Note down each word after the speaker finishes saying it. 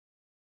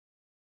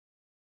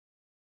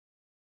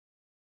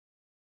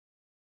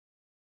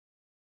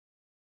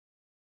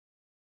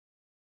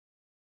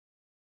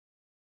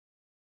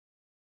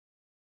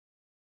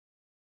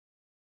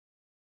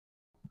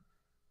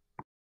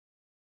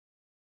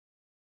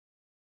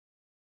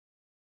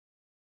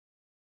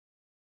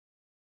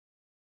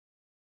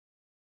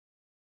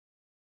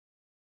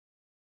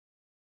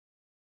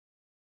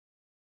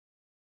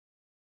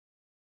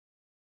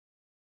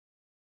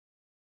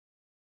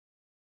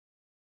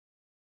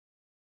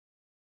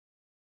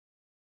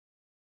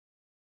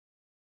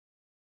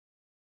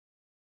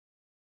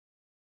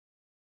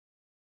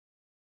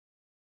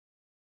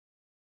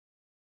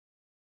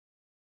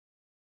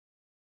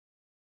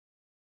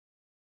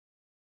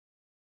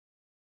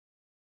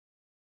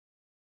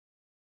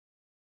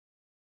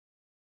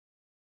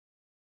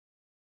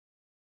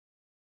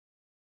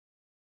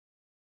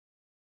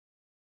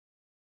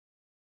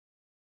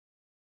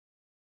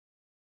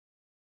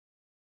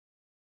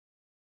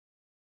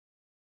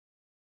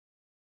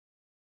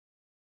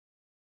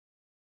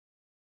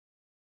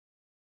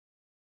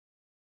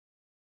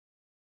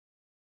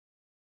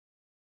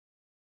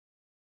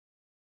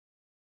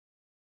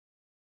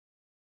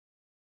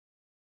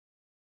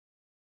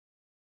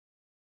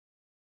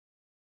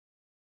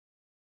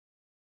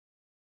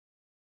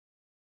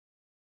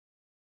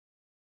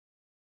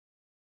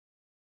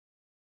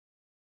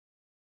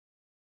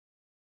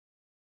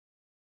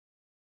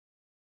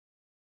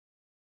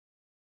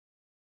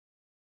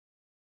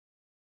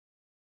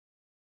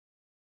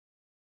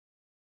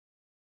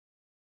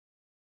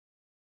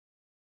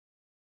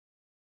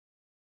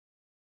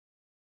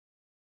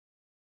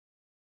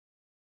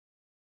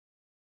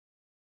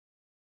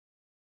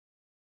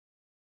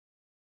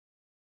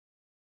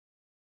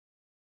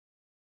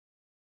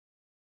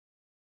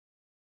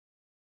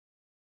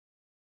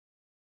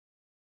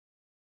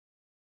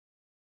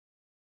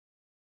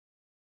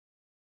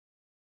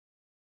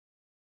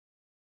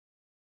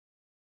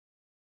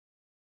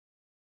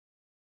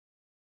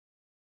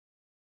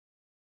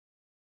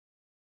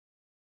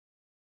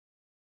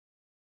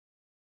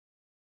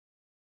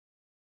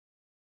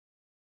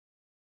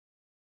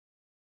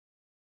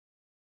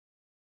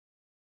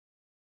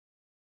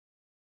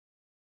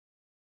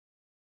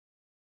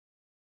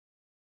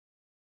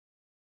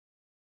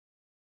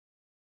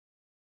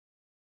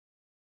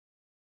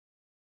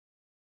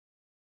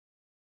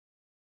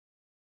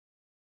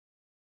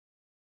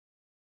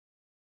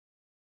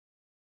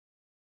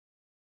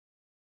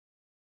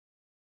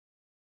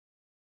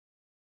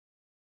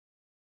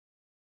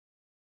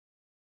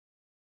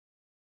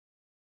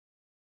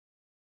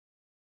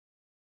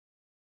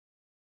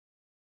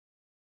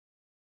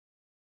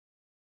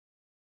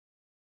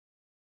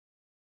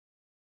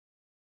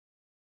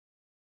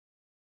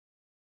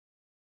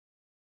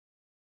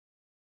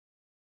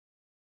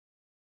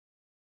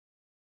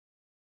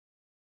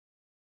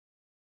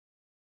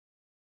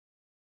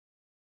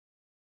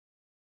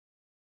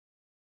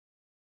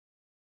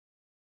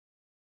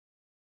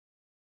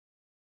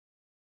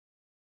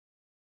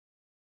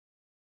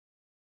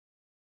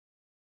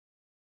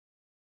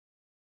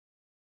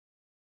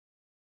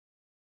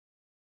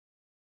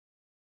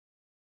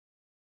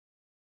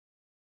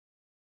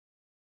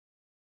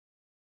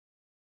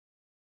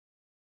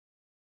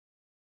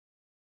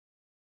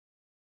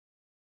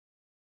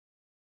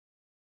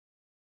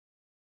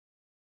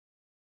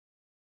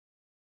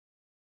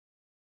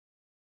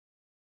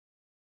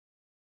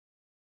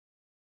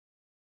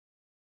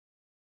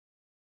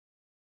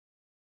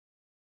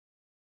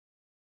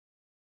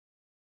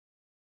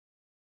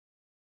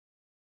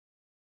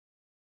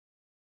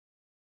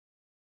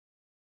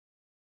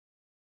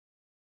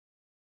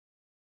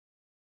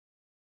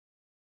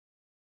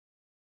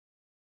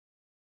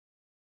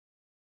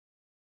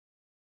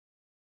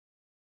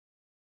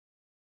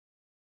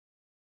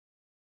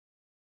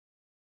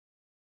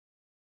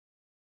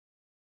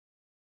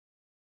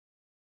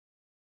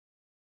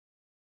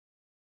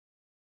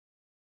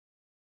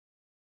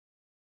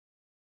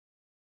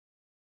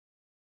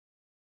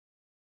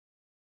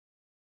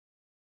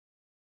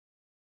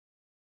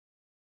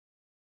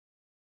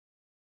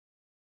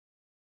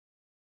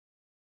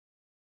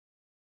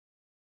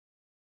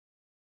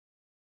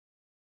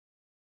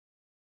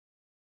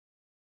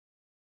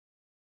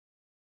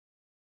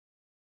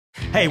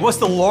Hey, what's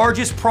the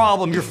largest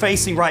problem you're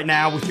facing right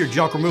now with your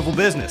junk removal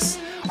business?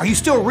 Are you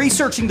still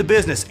researching the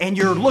business and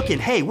you're looking,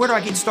 hey, where do I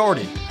get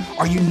started?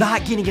 Are you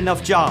not getting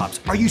enough jobs?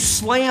 Are you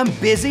slam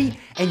busy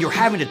and you're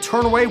having to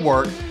turn away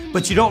work,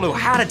 but you don't know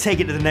how to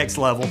take it to the next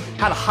level,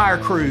 how to hire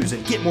crews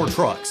and get more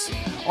trucks?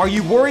 Are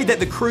you worried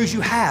that the crews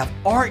you have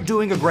aren't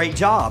doing a great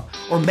job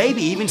or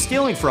maybe even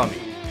stealing from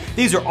you?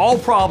 These are all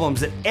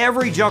problems that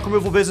every junk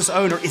removal business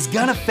owner is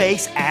gonna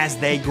face as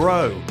they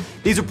grow.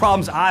 These are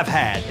problems I've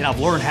had and I've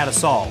learned how to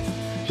solve.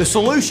 The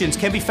solutions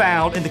can be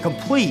found in the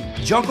complete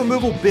junk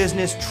removal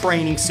business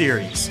training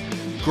series.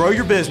 Grow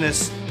your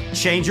business,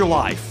 change your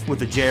life with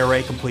the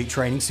JRA Complete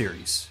Training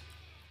Series.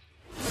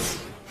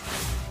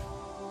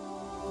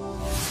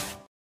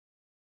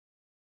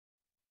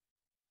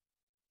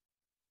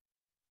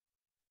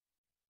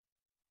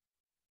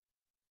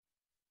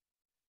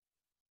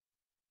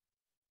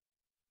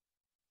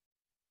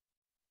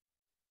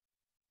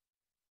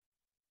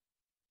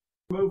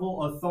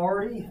 Removal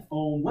Authority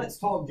on Let's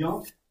Talk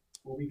Junk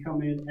will be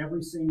coming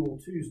every single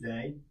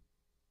Tuesday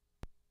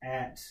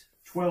at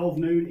 12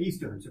 noon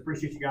Eastern. So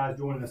appreciate you guys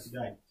joining us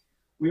today.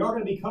 We are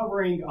going to be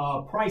covering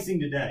pricing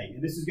today,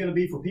 and this is going to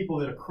be for people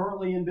that are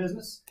currently in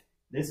business.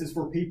 This is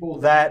for people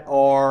that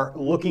are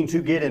looking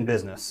to get in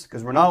business,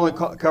 because we're not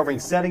only covering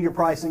setting your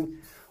pricing,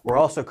 we're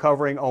also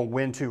covering on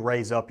when to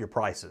raise up your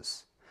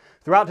prices.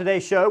 Throughout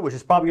today's show, which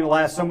is probably going to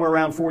last somewhere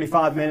around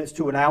 45 minutes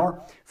to an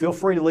hour, feel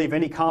free to leave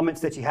any comments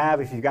that you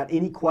have. If you've got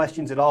any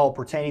questions at all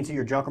pertaining to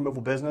your junk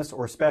removal business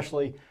or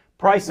especially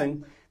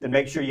pricing, then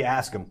make sure you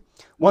ask them.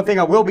 One thing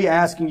I will be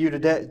asking you to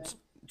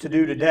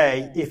do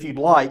today, if you'd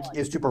like,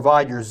 is to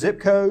provide your zip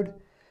code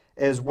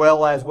as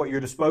well as what your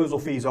disposal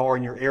fees are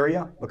in your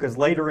area, because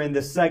later in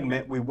this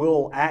segment, we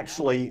will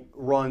actually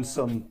run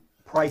some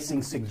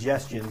pricing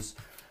suggestions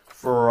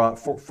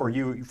for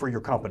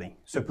your company.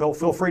 So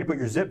feel free to put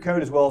your zip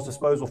code as well as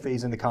disposal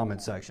fees in the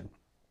comments section.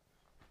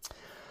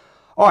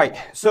 All right,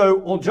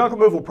 so on junk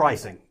removal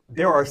pricing,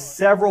 there are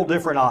several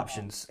different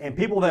options, and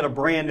people that are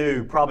brand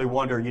new probably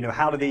wonder,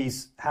 how do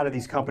these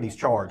companies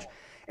charge?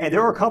 And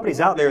there are companies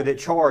out there that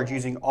charge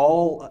using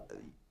all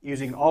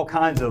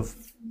kinds of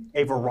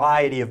a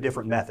variety of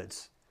different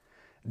methods.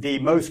 The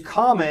most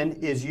common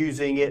is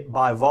using it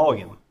by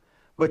volume,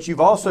 but you've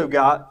also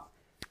got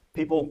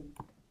people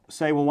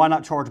say, well, why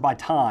not charge by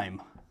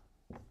time?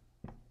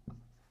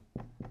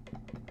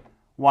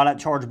 Why not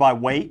charge by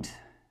weight?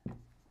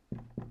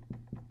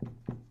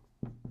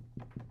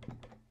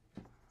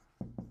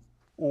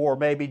 Or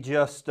maybe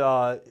just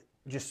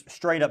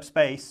straight up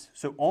space,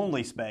 so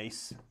only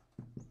space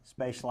 /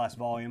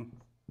 volume.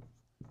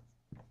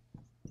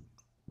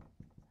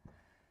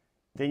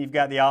 Then you've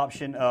got the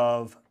option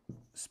of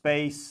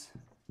space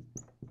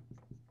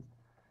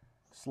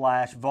 /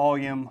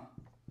 volume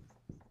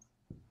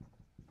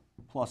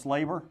plus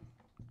labor.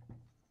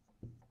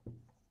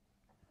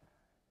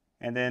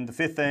 And then the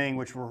fifth thing,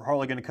 which we're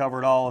hardly going to cover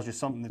at all, is just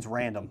something that's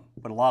random.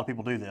 But a lot of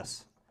people do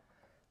this.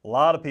 A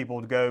lot of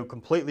people go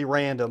completely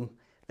random.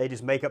 They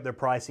just make up their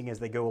pricing as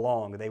they go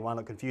along. They wind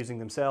up confusing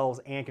themselves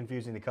and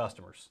confusing the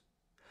customers.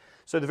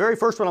 So the very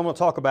first one I'm going to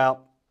talk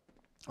about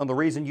on the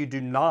reason you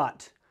do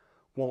not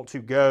want to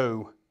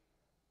go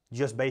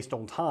just based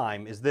on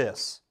time is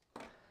this.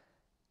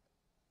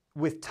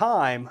 With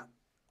time,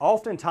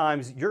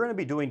 oftentimes you're going to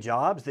be doing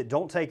jobs that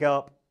don't take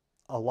up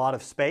a lot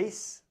of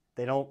space,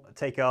 they don't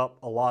take up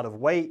a lot of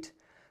weight,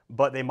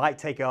 but they might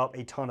take up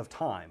a ton of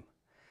time.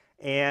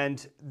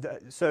 And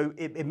so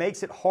it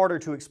makes it harder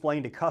to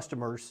explain to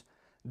customers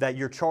that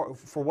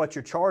for what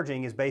you're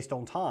charging is based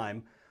on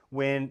time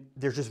when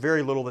there's just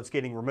very little that's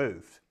getting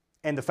removed.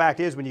 And the fact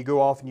is, when you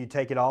go off and you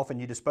take it off and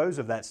you dispose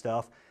of that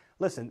stuff,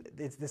 listen,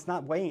 it's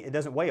not weighing, it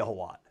doesn't weigh a whole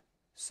lot.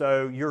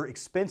 So your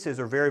expenses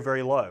are very,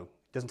 very low.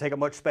 It doesn't take up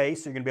much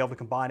space, so you're going to be able to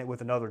combine it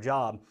with another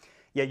job,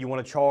 yet you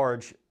want to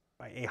charge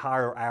a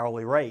higher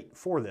hourly rate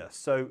for this.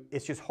 So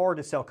it's just hard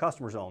to sell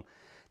customers on.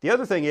 The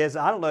other thing is,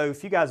 I don't know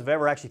if you guys have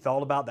ever actually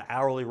thought about the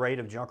hourly rate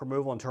of junk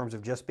removal in terms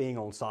of just being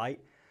on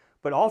site,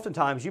 but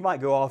oftentimes you might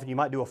go off and you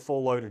might do a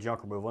full load of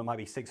junk removal. It might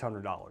be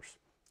 $600.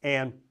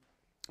 And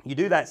you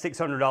do that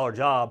 $600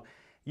 job,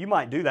 you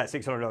might do that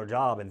 $600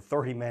 job in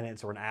 30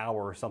 minutes or an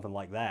hour or something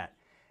like that.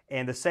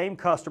 And the same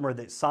customer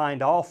that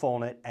signed off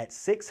on it at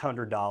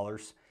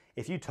 $600,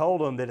 if you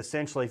told them that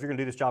essentially if you're going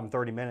to do this job in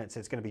 30 minutes,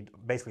 it's going to be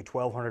basically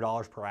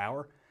 $1,200 per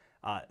hour,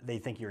 they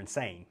think you're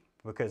insane,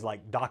 because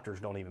like doctors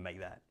don't even make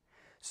that.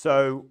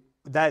 So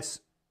that's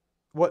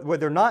what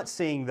they're not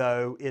seeing,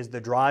 though, is the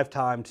drive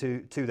time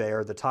to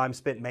there, the time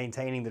spent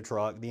maintaining the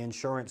truck, the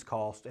insurance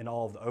cost, and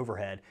all of the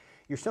overhead.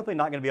 You're simply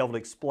not going to be able to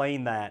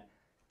explain that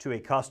to a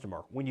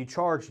customer. When you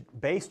charge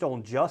based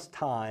on just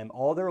time,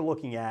 all they're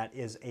looking at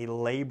is a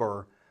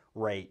labor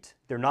rate.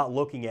 They're not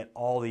looking at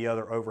all the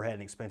other overhead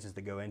and expenses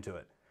that go into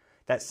it.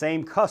 That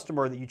same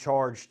customer that you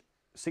charged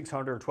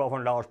 $600 or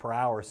 $1,200 per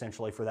hour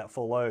essentially for that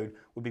full load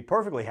would be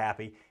perfectly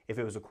happy if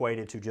it was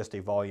equated to just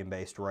a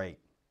volume-based rate.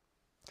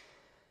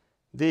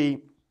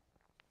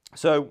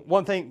 So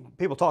one thing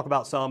people talk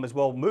about some is,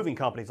 well, moving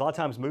companies. A lot of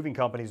times moving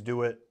companies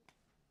do it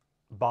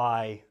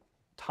by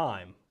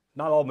time.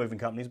 Not all moving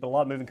companies, but a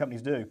lot of moving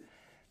companies do.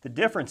 The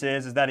difference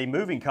is that a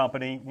moving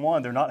company,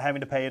 one, they're not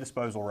having to pay a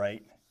disposal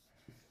rate.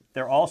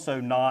 They're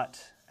also not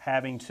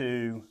having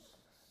to,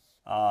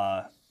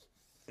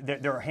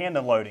 they're hand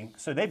unloading.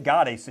 So they've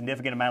got a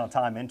significant amount of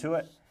time into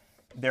it.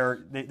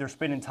 They're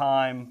spending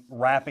time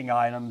wrapping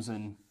items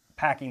and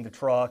packing the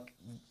truck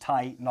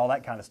tight and all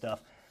that kind of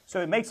stuff.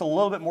 So it makes a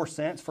little bit more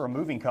sense for a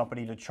moving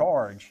company to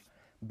charge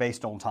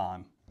based on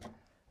time.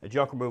 A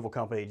junk removal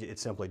company, it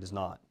simply does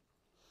not.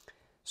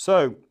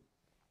 So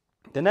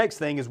the next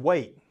thing is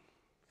weight.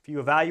 If you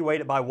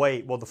evaluate it by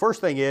weight, well, the first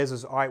thing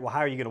is all right, well, how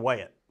are you going to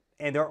weigh it?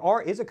 And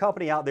there is a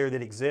company out there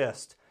that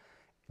exists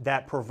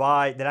that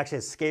actually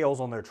has scales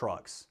on their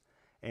trucks.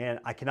 And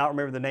I cannot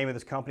remember the name of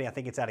this company. I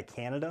think it's out of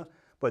Canada.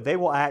 But they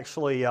will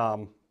actually,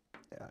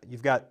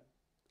 you've got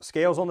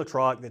scales on the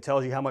truck that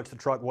tells you how much the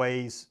truck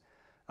weighs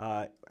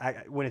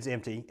when it's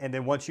empty. And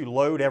then once you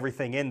load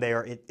everything in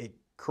there, it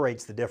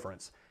creates the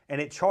difference. And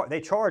they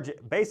charge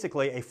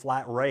basically a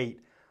flat rate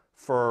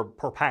per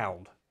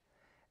pound.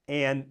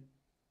 And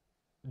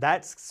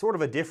that's sort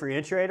of a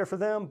differentiator for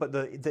them. But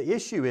the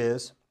issue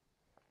is,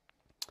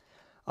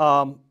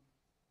 a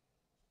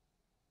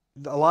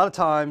lot of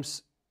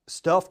times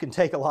stuff can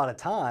take a lot of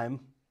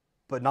time,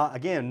 but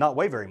not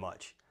weigh very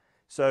much.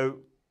 So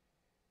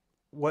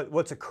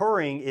what's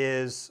occurring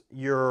is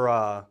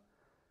you're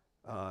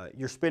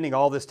spending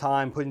all this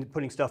time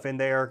putting stuff in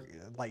there.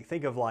 Like,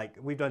 think of, like,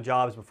 we've done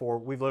jobs before.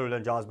 We've literally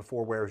done jobs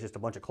before where it's just a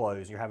bunch of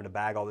clothes. You're having to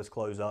bag all this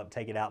clothes up,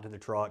 take it out to the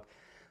truck.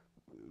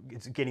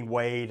 It's getting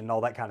weighed and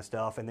all that kind of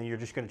stuff, and then you're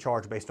just going to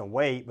charge based on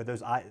weight. But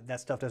that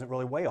stuff doesn't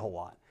really weigh a whole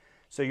lot.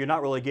 So you're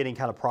not really getting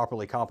kind of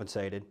properly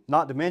compensated.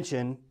 Not to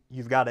mention,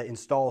 you've got to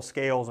install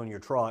scales on your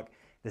truck.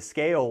 The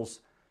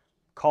scales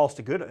cost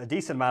a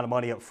decent amount of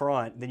money up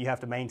front. Then you have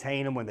to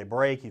maintain them when they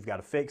break. You've got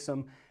to fix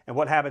them. And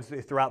what happens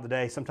throughout the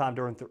day, sometime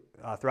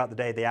throughout the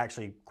day, they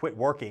actually quit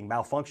working,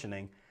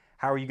 malfunctioning.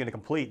 How are you going to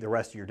complete the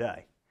rest of your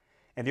day?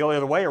 And the only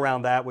other way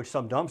around that, which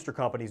some dumpster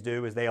companies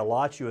do, is they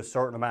allot you a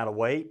certain amount of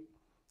weight,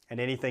 and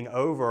anything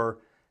over,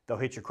 they'll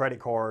hit your credit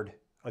card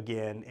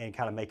again and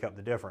kind of make up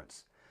the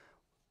difference.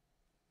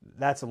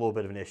 That's a little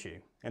bit of an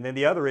issue. And then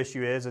the other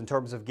issue is, in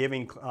terms of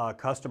giving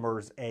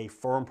customers a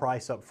firm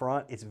price up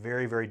front, it's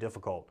very, very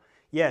difficult.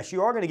 Yes,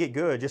 you are going to get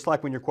good, just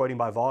like when you're quoting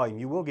by volume.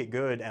 You will get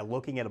good at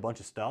looking at a bunch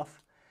of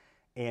stuff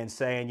and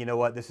saying, you know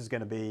what, this is going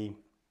to be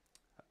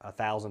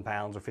 1,000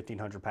 pounds or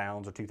 1,500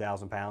 pounds or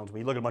 2,000 pounds. When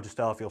you look at a bunch of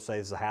stuff, you'll say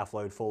this is a half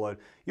load, full load.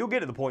 You'll get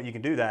to the point you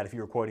can do that if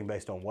you were quoting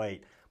based on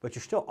weight, but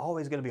you're still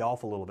always going to be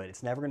off a little bit.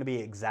 It's never going to be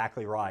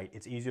exactly right.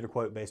 It's easier to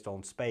quote based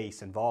on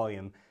space and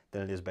volume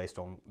than it is based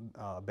on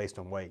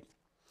weight.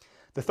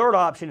 The third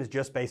option is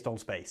just based on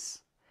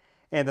space.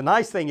 And the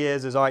nice thing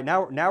is all right,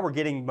 now we're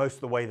getting most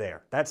of the way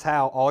there. That's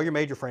how all your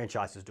major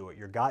franchises do it.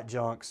 Your Got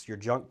Junks, your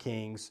Junk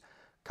Kings,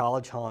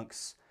 College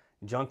Hunks,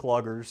 Junk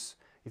Luggers.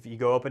 If you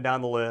go up and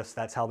down the list,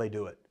 that's how they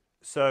do it.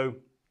 So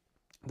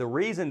the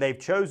reason they've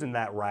chosen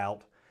that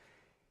route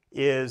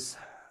is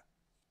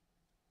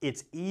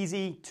it's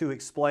easy to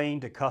explain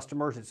to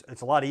customers.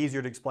 It's a lot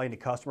easier to explain to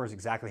customers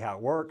exactly how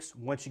it works.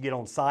 Once you get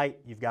on site,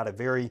 you've got a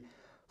very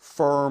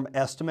firm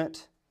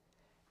estimate.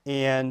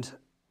 And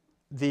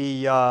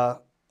the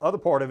other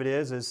part of it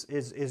is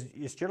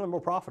it's generally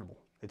more profitable.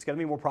 It's going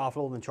to be more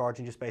profitable than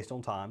charging just based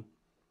on time.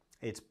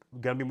 It's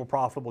going to be more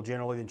profitable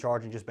generally than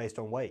charging just based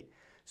on weight.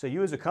 So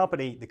you as a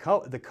company,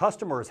 the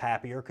customer is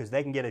happier because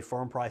they can get a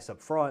firm price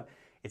up front.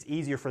 It's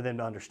easier for them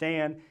to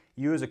understand.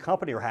 You as a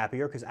company are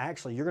happier because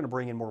actually you're going to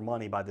bring in more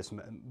money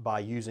by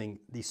using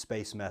the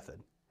space method.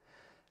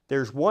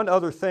 There's one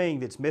other thing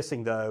that's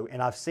missing though,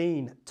 and I've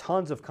seen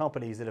tons of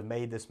companies that have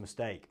made this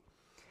mistake,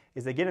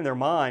 is they get in their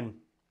mind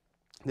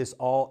this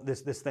all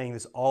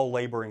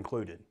labor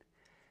included.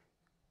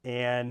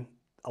 And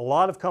a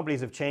lot of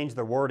companies have changed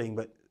their wording,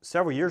 but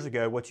several years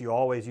ago, what you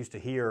always used to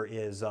hear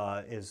is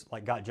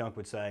like Got Junk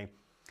would say,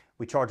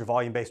 we charge a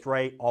volume-based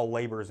rate, all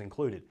labor is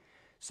included.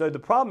 So the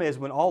problem is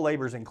when all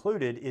labor is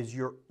included is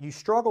you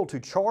struggle to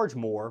charge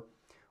more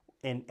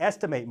and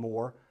estimate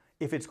more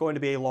if it's going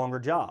to be a longer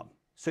job.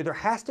 So there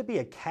has to be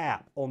a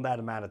cap on that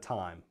amount of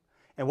time.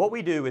 And what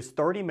we do is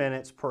 30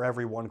 minutes per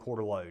every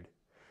 1/4 load.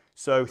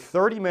 So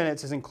 30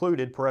 minutes is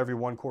included per every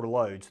 1/4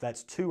 load. So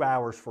that's 2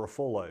 hours for a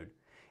full load.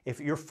 If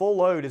your full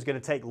load is going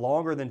to take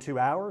longer than 2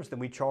 hours, then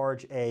we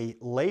charge a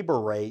labor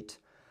rate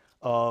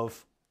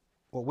of,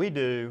 what we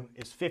do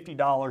is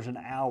 $50 an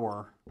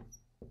hour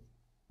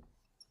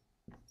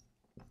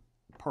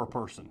per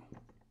person.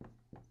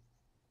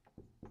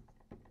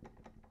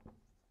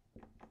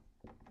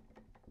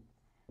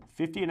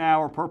 $50 an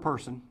hour per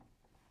person,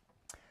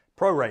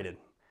 prorated.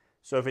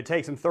 So if it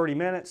takes them 30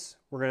 minutes,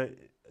 we're going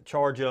to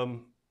charge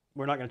them.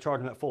 We're not going to charge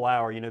them that full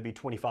hour. It'd be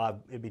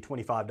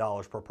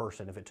 $25 per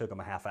person if it took them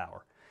a half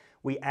hour.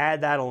 We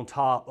add that on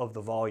top of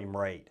the volume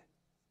rate.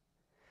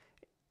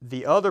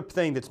 The other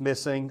thing that's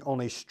missing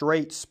on a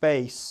straight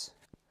space,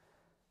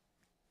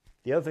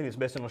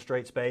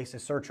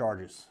 is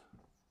surcharges.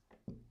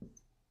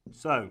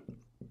 So,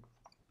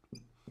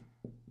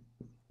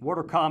 what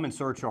are common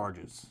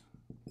surcharges?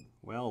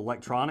 Well,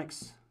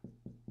 electronics,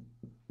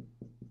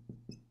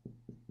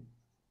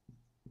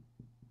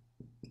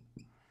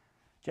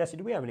 Jesse,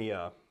 do we have any, see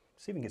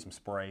if we can get some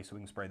spray so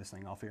we can spray this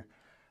thing off here.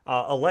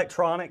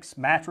 Electronics,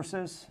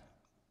 mattresses.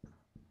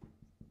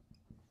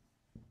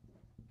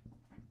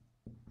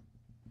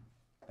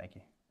 Thank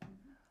you.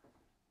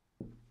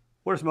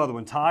 What are some other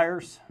ones?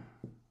 Tires.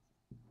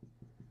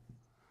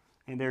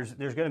 And there's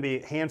going to be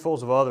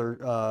handfuls of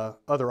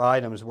other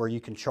items where you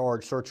can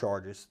charge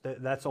surcharges.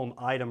 That's on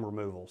item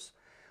removals.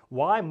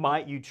 Why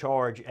might you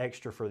charge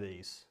extra for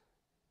these?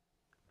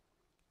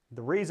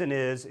 The reason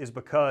is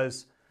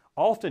because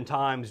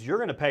oftentimes you're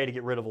going to pay to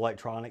get rid of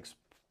electronics,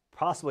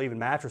 possibly even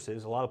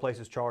mattresses. A lot of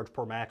places charge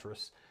per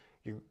mattress.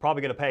 You're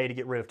probably going to pay to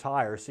get rid of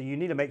tires, so you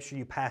need to make sure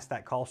you pass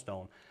that cost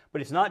on.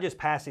 But it's not just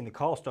passing the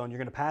cost on. You're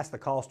going to pass the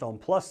cost on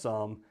plus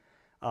some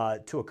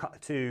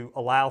to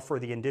allow for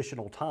the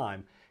additional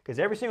time. Because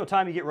every single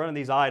time you get rid of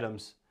these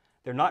items,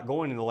 they're not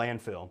going in the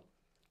landfill.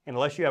 And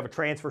unless you have a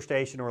transfer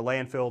station or a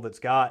landfill that's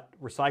got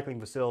recycling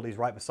facilities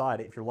right beside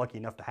it, if you're lucky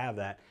enough to have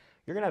that,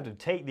 you're going to have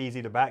to take these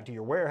either back to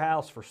your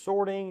warehouse for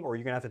sorting, or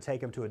you're going to have to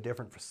take them to a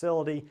different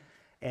facility,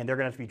 and they're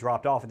going to have to be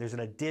dropped off, and there's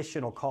an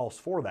additional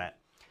cost for that.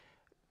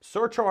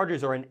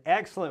 Surcharges are an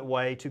excellent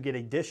way to get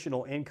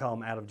additional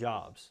income out of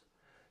jobs.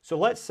 So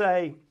let's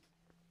say,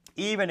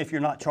 even if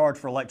you're not charged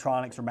for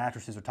electronics or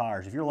mattresses or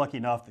tires, if you're lucky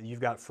enough that you've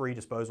got free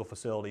disposal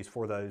facilities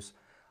for those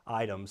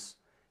items,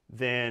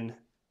 then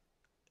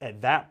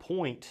at that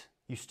point,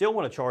 you still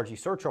want to charge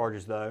these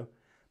surcharges though,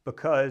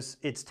 because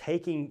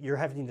you're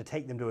having to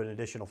take them to an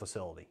additional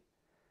facility.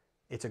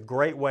 It's a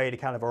great way to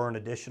kind of earn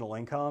additional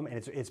income,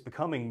 and it's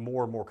becoming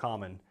more and more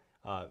common,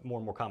 more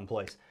and more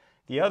commonplace.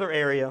 The other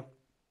area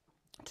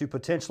to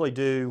potentially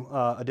do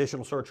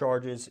additional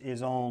surcharges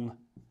is on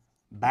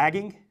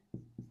bagging.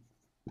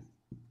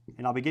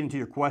 And I'll be getting to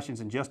your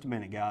questions in just a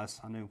minute, guys.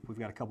 I know we've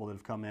got a couple that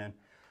have come in.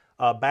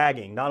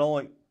 Bagging, not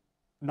only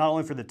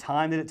for the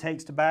time that it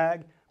takes to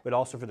bag, but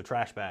also for the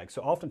trash bag.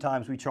 So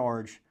oftentimes we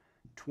charge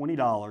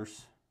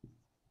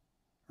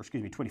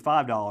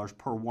 $25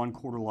 per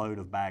 1/4 load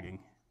of bagging.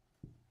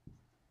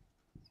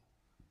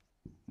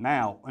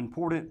 Now,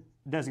 important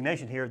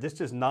designation here, this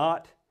does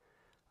not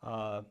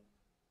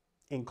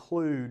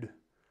include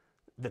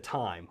the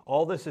time.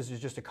 All this is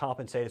just to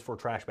compensate us for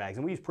trash bags.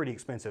 And we use pretty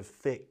expensive,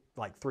 thick,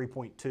 like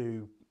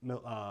 3.2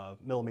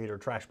 millimeter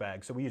trash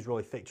bags. So we use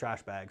really thick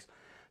trash bags.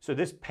 So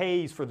this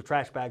pays for the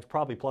trash bags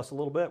probably plus a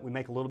little bit. We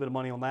make a little bit of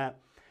money on that.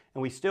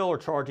 And we still are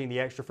charging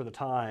the extra for the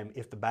time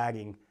if the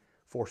bagging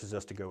forces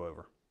us to go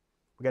over.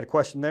 We got a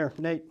question there,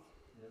 Nate?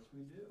 Yes,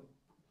 we do.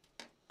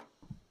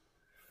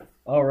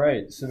 All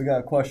right, so we got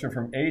a question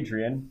from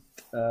Adrian.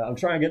 I'm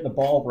trying to get the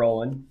ball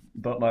rolling,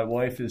 but my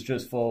wife is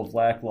just full of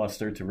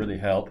lackluster to really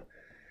help.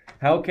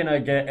 How can I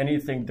get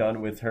anything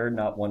done with her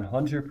not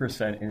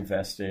 100%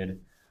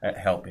 invested at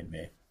helping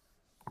me?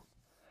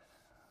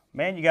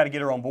 Man, you got to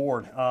get her on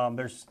board.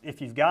 That's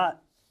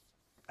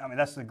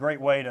a great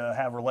way to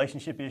have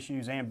relationship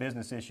issues and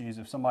business issues.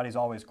 If somebody's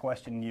always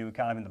questioning you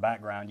kind of in the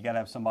background, you got to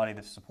have somebody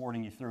that's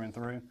supporting you through and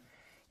through.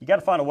 You got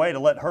to find a way to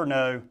let her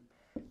know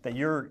that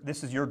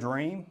this is your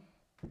dream,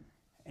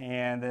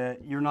 and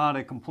that you're not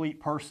a complete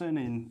person,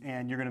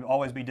 and you're going to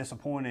always be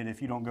disappointed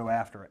if you don't go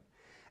after it.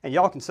 And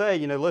y'all can say,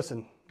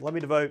 listen, let me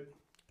devote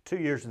 2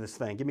 years to this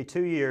thing. Give me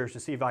 2 years to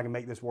see if I can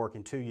make this work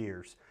in 2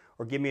 years.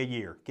 Or give me a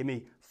year. Give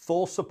me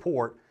full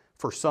support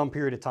for some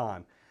period of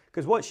time.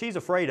 Because what she's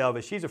afraid of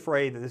is she's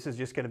afraid that this is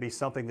just going to be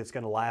something that's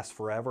going to last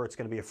forever. It's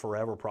going to be a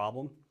forever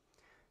problem.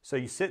 So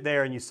you sit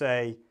there and you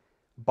say,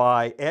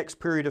 by X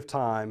period of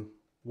time,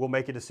 we'll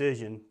make a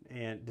decision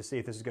and to see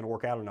if this is going to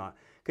work out or not.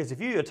 Because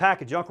if you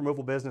attack a junk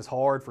removal business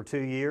hard for 2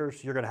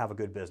 years, you're going to have a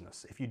good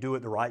business. If you do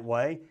it the right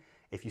way,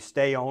 if you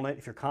stay on it,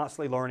 if you're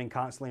constantly learning,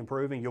 constantly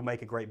improving, you'll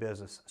make a great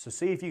business. So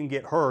see if you can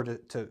get her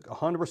to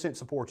 100%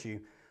 support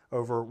you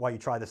over while you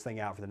try this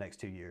thing out for the next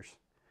 2 years.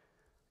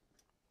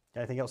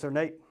 Anything else there,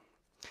 Nate?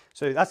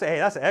 So that's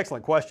an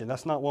excellent question.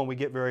 That's not one we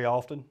get very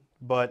often,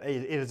 but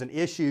it is an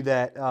issue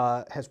that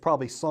has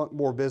probably sunk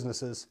more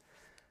businesses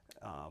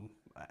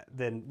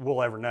than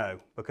we'll ever know,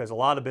 because a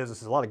lot of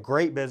businesses, a lot of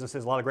great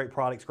businesses, a lot of great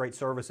products, great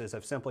services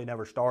have simply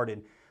never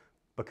started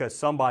because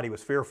somebody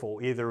was fearful.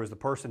 Either it was the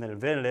person that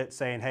invented it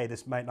saying, hey,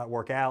 this might not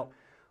work out,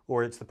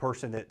 or it's the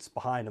person that's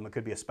behind them. It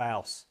could be a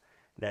spouse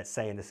that's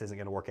saying this isn't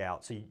going to work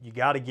out. So you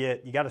got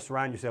to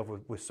surround yourself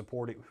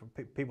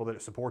with people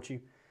that support you.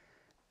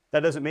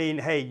 That doesn't mean,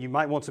 hey, you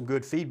might want some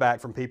good feedback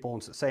from people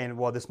and saying,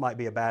 well, this might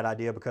be a bad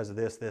idea because of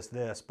this, this,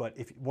 this. But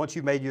once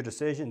you've made your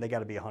decision, they got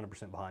to be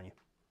 100% behind you.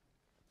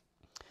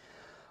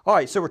 All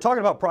right, so we're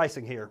talking about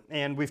pricing here,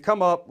 and we've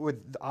come up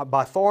with,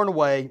 by far and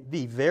away,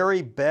 the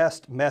very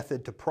best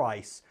method to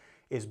price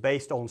is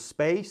based on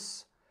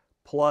space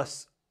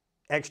plus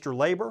extra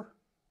labor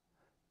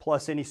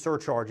plus any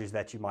surcharges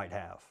that you might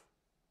have.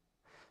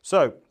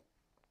 So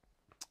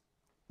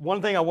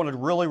one thing I wanted to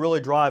really, really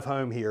drive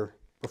home here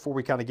before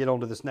we kind of get on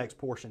to this next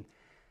portion.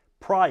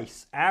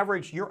 Price,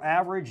 your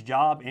average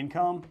job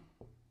income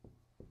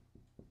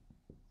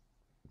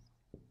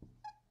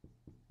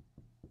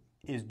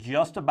is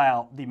just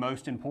about the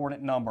most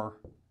important number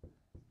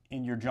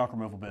in your junk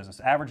removal business.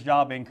 Average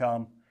job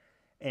income,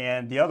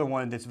 And the other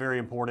one that's very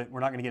important, we're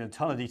not going to get into a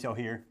ton of detail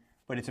here,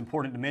 but it's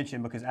important to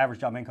mention because average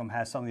job income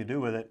has something to do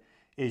with it,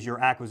 is your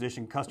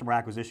customer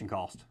acquisition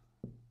cost.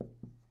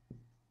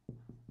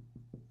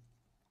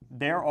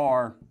 There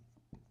are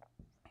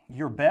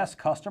your best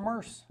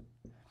customers.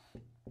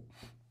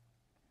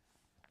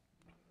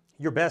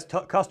 Your best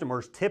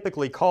customers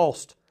typically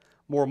cost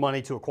more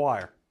money to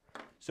acquire.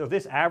 So if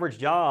this average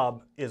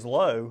job is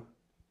low,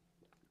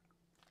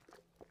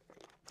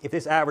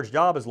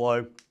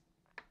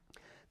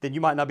 then you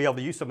might not be able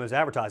to use some of those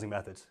advertising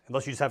methods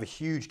unless you just have a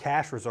huge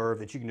cash reserve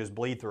that you can just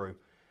bleed through.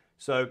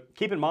 So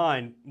keep in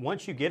mind,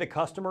 once you get a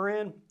customer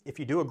in, if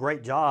you do a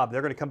great job,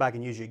 they're going to come back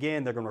and use you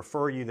again. They're going to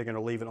refer you. They're going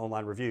to leave an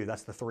online review.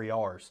 That's the 3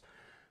 R's.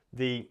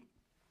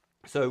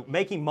 So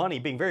making money,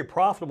 being very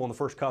profitable in the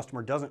first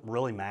customer doesn't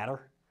really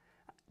matter,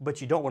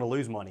 but you don't want to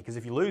lose money, because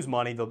if you lose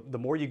money, the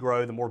more you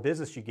grow, the more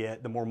business you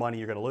get, the more money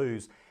you're going to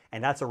lose,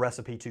 and that's a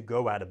recipe to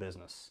go out of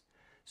business.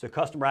 So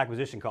customer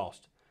acquisition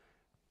cost.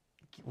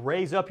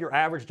 Raise up your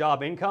average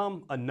job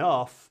income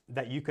enough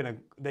that you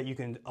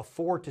can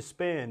afford to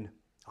spend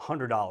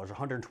 $100,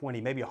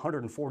 $120, maybe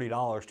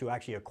 $140 to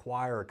actually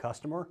acquire a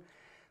customer,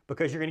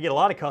 because you're going to get a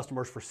lot of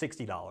customers for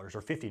 $60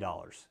 or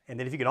 $50. And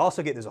then if you can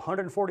also get those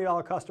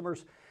 $140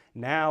 customers,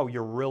 now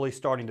you're really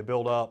starting to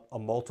build up a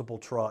multiple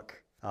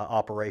truck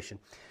operation.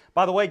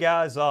 By the way,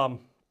 guys,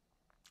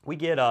 we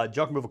get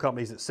junk removal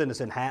companies that send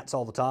us in hats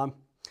all the time.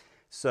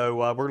 So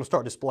we're going to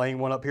start displaying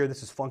one up here.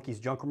 This is Funky's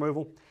Junk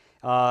Removal.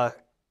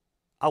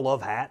 I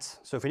love hats,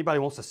 so if anybody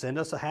wants to send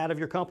us a hat of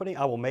your company,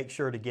 I will make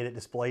sure to get it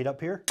displayed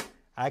up here.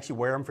 I actually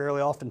wear them fairly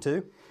often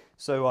too.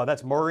 So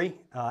that's Murray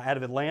out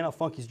of Atlanta,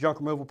 Funky's Junk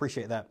Removal.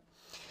 Appreciate that.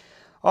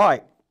 All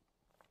right,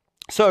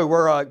 so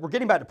we're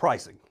getting back to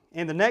pricing.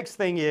 And the next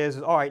thing is,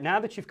 all right, now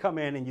that you've come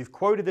in and you've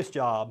quoted this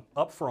job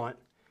up front,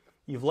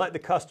 you've let the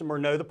customer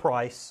know the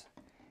price,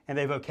 and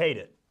they've okayed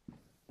it.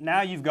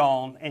 Now you've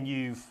gone and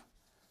you've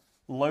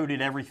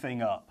loaded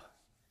everything up.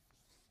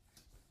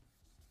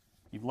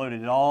 You've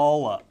loaded it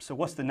all up. So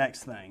what's the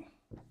next thing?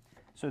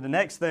 So the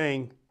next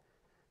thing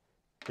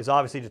is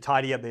obviously to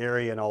tidy up the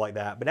area and all like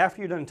that. But after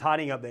you're done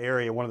tidying up the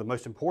area, one of the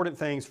most important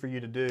things for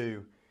you to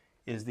do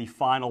is the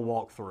final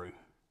walkthrough.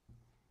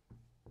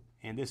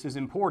 And this is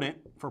important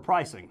for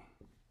pricing.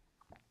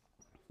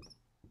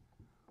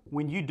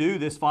 When you do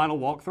this final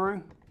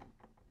walkthrough,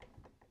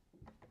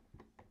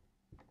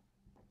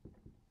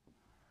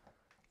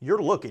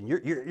 you're looking,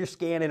 you're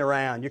scanning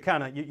around,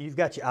 you've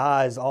got your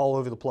eyes all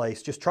over the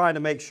place, just trying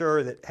to make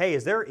sure that, hey,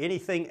 is there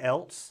anything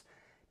else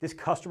this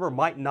customer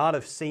might not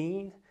have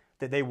seen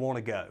that they want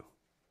to go?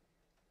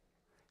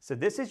 So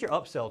this is your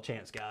upsell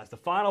chance, guys. The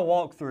final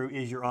walkthrough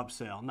is your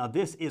upsell. Now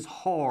this is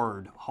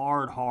hard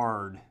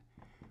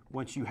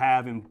once you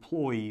have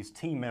employees,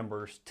 team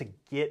members, to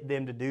get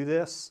them to do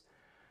this.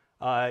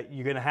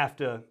 You're going to have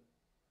to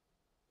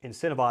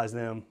incentivize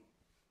them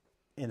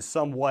in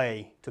some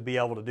way to be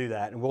able to do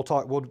that, and we'll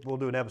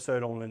do an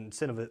episode on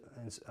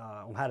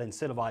on how to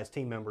incentivize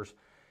team members,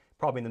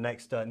 probably in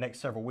the next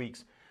several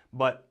weeks.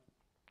 But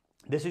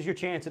this is your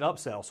chance at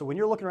upsell. So when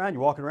you're looking around,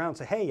 you're walking around and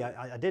say, hey,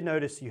 I did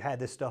notice you had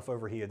this stuff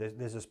over here.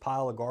 There's this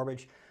pile of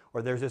garbage,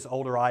 or there's this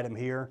older item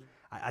here.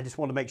 I just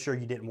want to make sure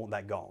you didn't want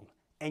that gone.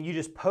 And you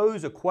just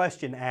pose a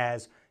question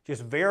as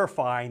just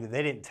verifying that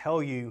they didn't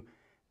tell you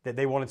that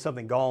they wanted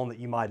something gone that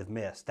you might have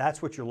missed.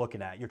 That's what you're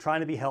looking at. You're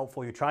trying to be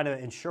helpful. You're trying to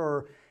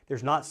ensure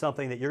there's not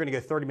something that you're going to go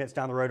 30 minutes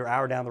down the road or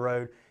hour down the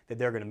road that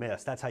they're going to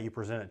miss. That's how you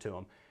present it to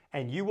them.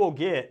 And you will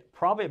get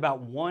probably about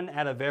 1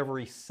 out of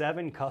every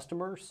 7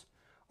 customers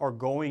are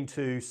going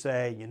to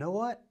say, you know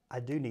what, I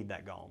do need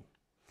that gone.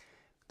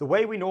 The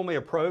way we normally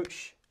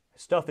approach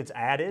stuff that's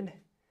added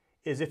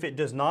is if it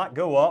does not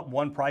go up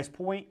 1 price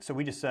point, so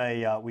we just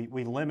say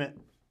we limit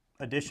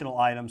additional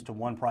items to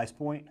 1 price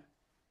point.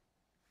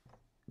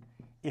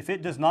 If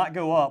it does not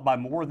go up by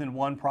more than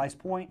 1 price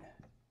point,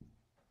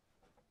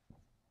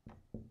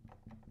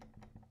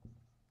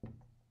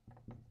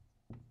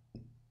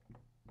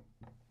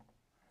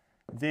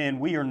 then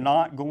we are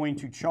not going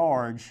to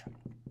charge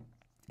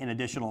an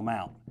additional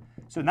amount.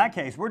 So in that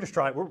case, we're just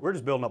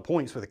building up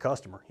points for the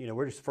customer. You know,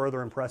 we're just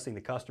further impressing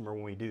the customer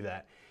when we do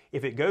that.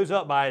 If it goes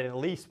up by at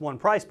least 1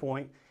 price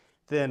point,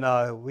 then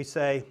we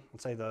say,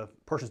 let's say the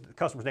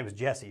customer's name is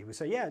Jesse. We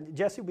say, yeah,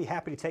 Jesse will be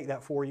happy to take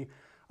that for you.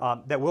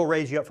 That will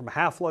raise you up from a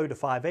half load to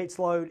 5/8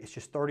 load. It's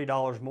just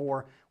 $30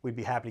 more. We'd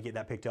be happy to get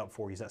that picked up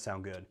for you. Does that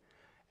sound good?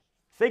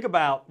 Think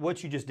about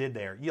what you just did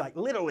there. You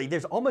literally,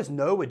 there's almost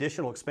no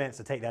additional expense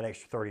to take that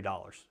extra $30.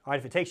 All right,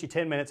 if it takes you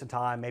 10 minutes of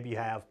time, maybe you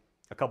have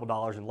a couple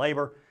dollars in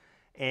labor,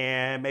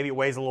 and maybe it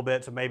weighs a little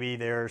bit, so maybe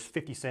there's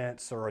 50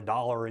 cents or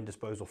 $1 in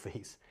disposal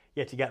fees.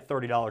 Yet you got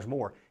 $30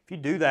 more. If you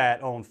do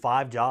that on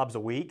 5 jobs a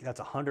week, that's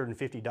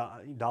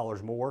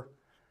 $150 more,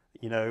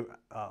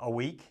 a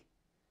week.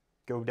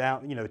 Go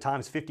down,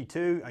 times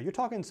 52. You're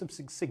talking some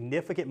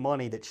significant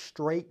money that's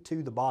straight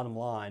to the bottom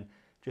line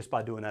just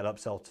by doing that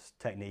upsell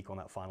technique on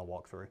that final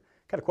walkthrough.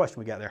 What kind of question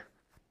we got there?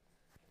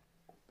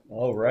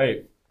 All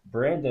right.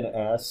 Brandon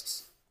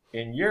asks,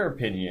 in your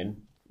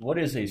opinion, what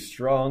is a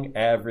strong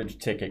average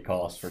ticket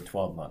cost for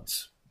 12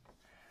 months?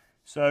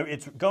 So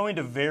it's going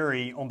to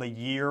vary on the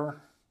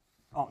year,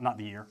 not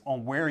the year,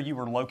 on where you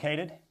were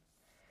located.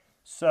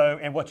 So,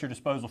 and what your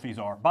disposal fees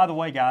are. By the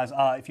way, guys,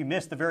 if you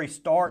missed the very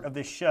start of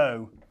this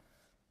show,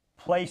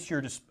 place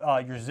your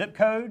zip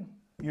code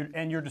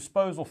and your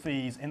disposal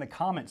fees in the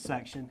comments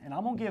section, and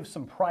I'm going to give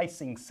some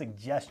pricing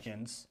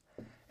suggestions.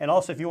 And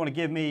also, if you want to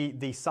give me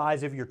the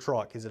size of your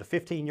truck, is it a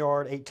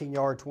 15-yard,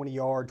 18-yard,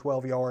 20-yard,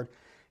 12-yard?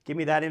 Give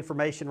me that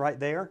information right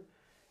there.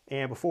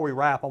 And before we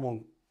wrap, I'm going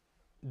to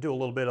do a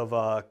little bit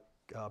of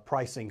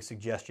pricing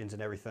suggestions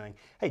and everything.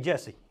 Hey,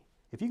 Jesse,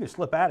 if you could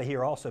slip out of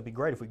here also, it'd be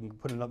great if we can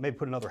maybe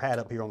put another hat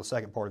up here on the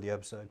second part of the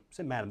episode.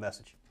 Send Matt a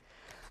message.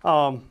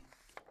 The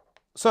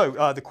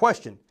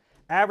question,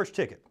 average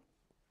ticket.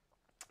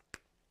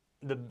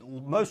 The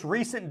most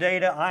recent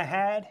data I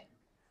had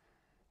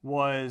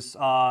was,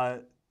 I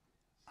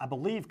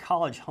believe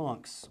College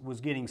Hunks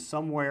was getting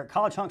somewhere,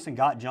 College Hunks and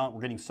Got Junk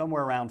were getting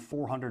somewhere around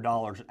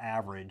 $400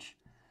 average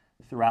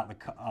throughout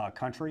the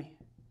country.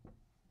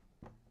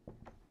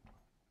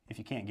 If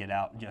you can't get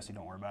out, Jesse,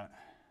 don't worry about it.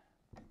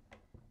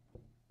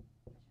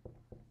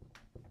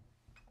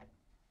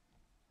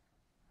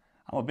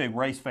 I'm a big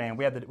race fan.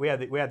 We had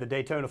the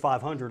Daytona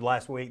 500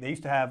 last week. They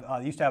used to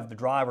have the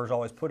drivers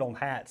always put on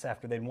hats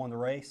after they'd won the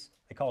race.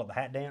 They call it the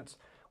hat dance.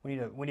 We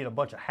need a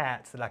bunch of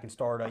hats that I can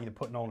start either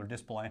putting on or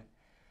displaying.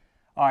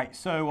 All right,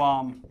 so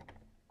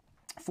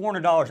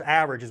 $400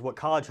 average is what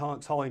College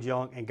Hunks, Hauling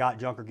Junk, and Got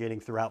Junk are getting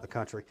throughout the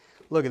country.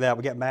 Look at that.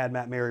 We got Mad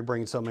Matt Mary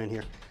bringing something in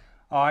here.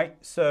 All right,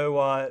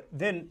 so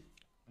then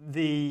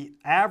the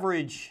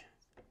average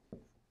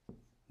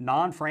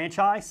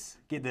non-franchise,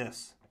 get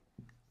this,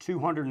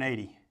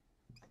 280.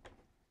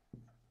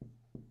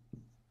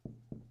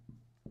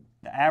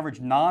 The average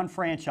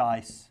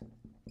non-franchise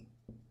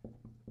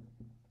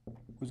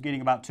was getting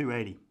about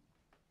 280.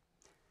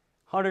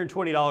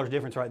 $120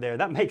 difference right there.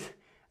 That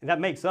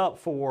makes up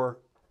for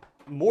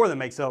more than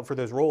makes up for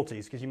those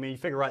royalties, because you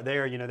figure right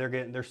there,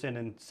 they're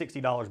sending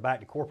 $60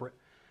 back to corporate,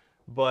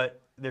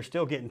 but they're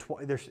still getting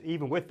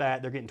even with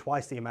that, they're getting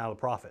twice the amount of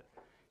profit,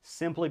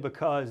 simply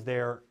because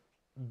they're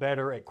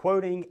better at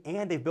quoting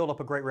and they've built up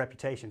a great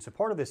reputation. So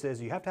part of this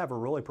is you have to have a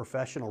really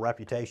professional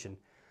reputation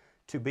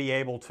to be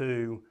able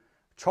to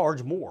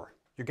charge more.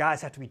 Your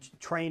guys have to be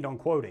trained on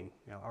quoting.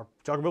 Our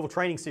Joggerville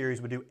training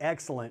series would do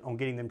excellent on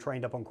getting them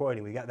trained up on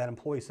quoting. We got that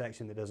employee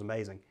section that does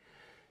amazing.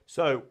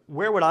 So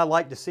where would I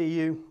like to see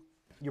you?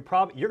 You're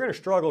going to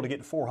struggle to get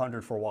to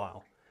 400 for a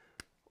while.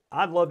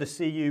 I'd love to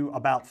see you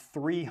about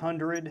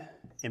 300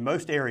 in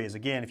most areas.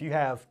 Again, if you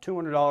have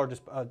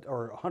 $200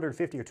 or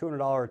 $150 or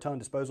 $200 a ton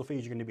disposal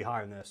fees, you're going to be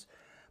higher than this.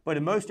 But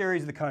in most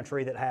areas of the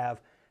country that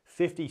have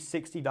 $50,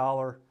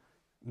 $60,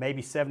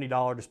 maybe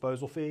 $70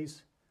 disposal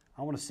fees,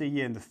 I want to see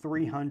you in the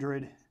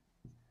 300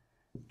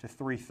 to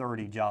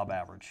 330 job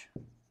average.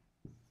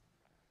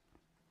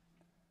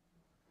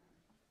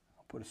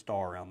 I'll put a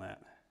star around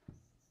that.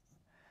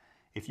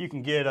 If you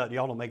can get,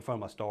 y'all don't make fun of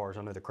my stars,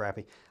 I know they're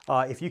crappy.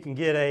 If you can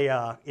get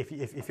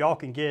if y'all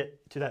can get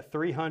to that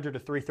 300 to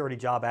 330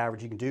 job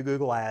average, you can do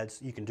Google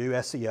Ads, you can do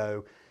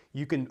SEO,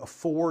 you can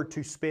afford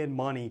to spend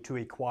money to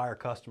acquire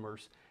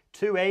customers.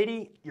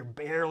 280, you're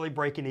barely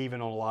breaking even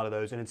on a lot of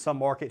those. And in some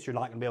markets, you're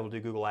not going to be able to do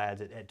Google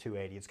Ads at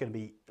 280. It's going to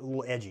be a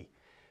little edgy.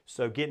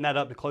 So getting that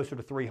up to closer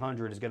to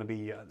 300 is going to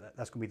be,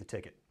 that's going to be the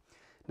ticket.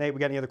 Nate, we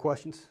got any other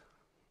questions?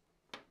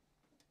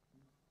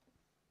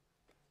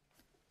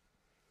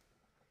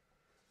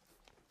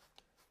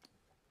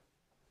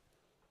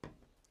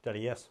 Is that a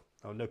yes?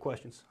 Oh, no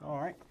questions. All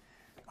right.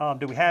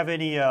 Do we have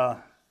any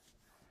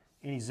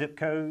zip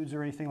codes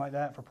or anything like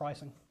that for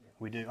pricing?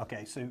 We do.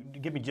 Okay, so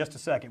give me just a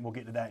second. We'll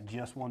get to that in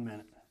just 1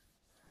 minute.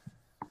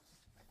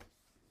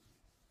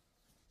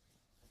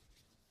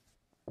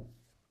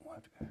 We'll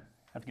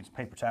have to get some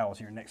paper towels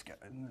here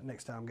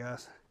next time,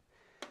 guys.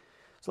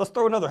 So let's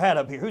throw another hat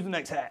up here. Who's the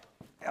next hat?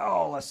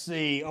 Oh, let's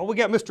see. Oh, we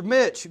got Mr.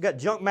 Mitch. We got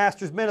Junk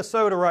Masters,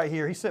 Minnesota right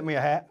here. He sent me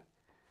a hat.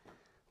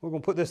 We're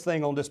going to put this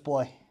thing on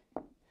display.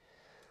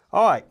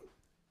 All right.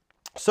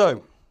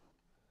 So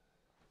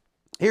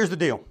here's the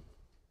deal.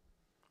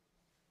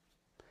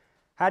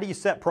 How do you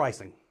set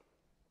pricing?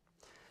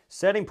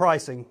 Setting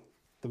pricing,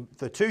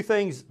 the two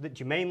things that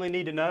you mainly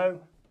need to know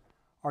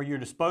are your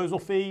disposal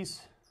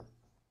fees,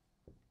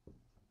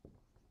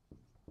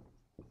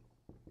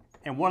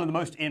 and one of the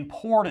most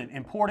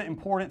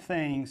important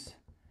things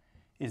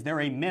is there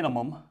a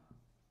minimum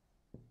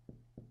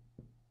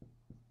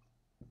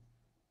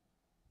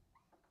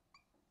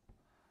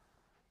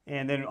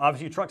and then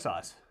obviously your truck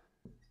size.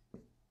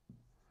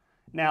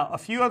 Now, a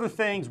few other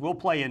things will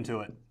play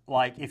into it.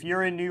 Like if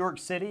you're in New York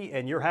City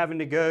and you're having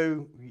to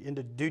go and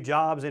to do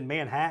jobs in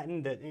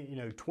Manhattan that,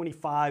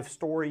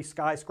 25-story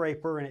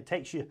skyscraper, and it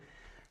takes you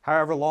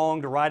however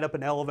long to ride up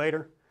an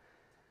elevator,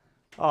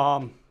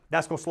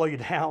 that's going to slow you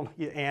down.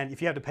 And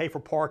if you have to pay for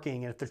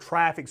parking and if the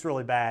traffic's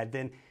really bad,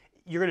 then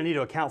you're going to need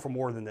to account for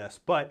more than this.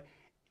 But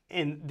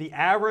in the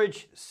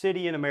average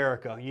city in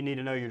America, you need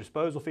to know your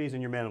disposal fees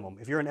and your minimum.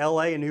 If you're in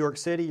LA and New York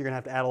City, you're going to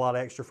have to add a lot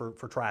of extra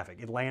for traffic.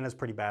 Atlanta's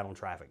pretty bad on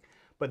traffic.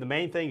 But the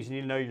main thing is you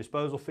need to know your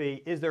disposal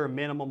fee. Is there a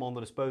minimum on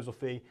the disposal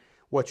fee?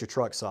 what's your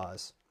truck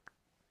size.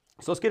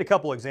 So let's get a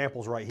couple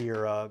examples right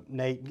here.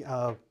 Nate,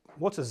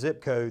 what's a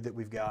zip code that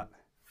we've got?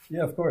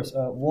 Yeah, of course.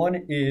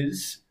 One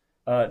is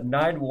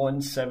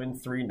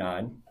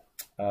 91739.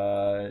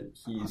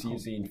 He's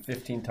using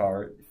 15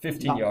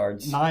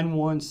 yards.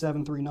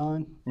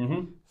 91739.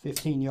 Mm-hmm.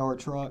 15-yard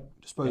truck.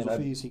 Disposal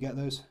fees. You got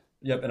those?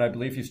 Yep, and I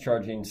believe he's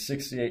charging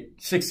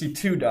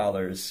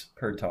 $62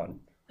 per ton.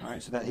 All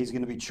right, so that he's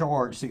going to be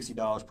charged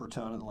 $60 per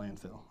ton at the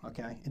landfill.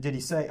 Okay. And did he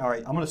say? All right,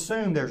 I'm going to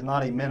assume there's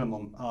not a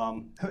minimum.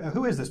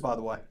 Who is this, by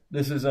the way?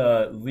 This is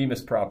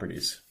Lemus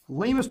Properties.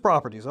 Lemus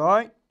Properties. All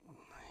right.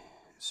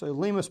 So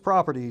Lemus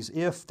Properties,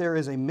 if there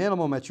is a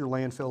minimum at your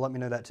landfill, let me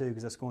know that too,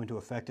 because that's going to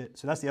affect it.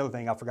 So that's the other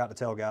thing I forgot to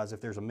tell guys.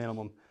 If there's a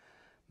minimum,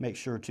 make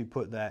sure to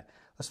put that.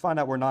 Let's find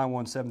out where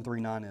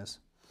 91739 is.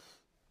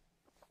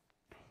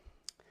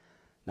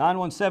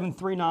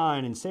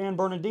 91739 in San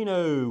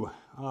Bernardino,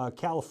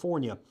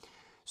 California.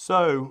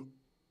 So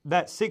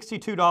that's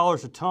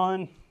 $62 a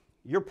ton.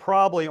 You're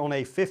probably on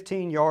a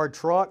 15-yard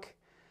truck.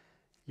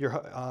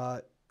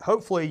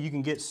 Hopefully you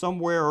can get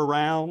somewhere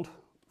around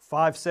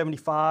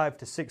 $575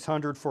 to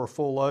 $600 for a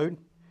full load.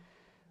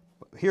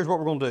 Here's what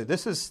we're going to do.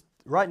 This is,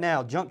 right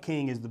now, Junk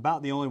King is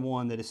about the only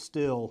one that is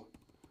still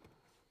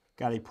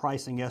got a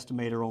pricing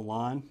estimator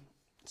online.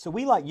 So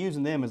we like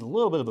using them as a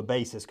little bit of a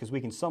basis because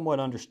we can somewhat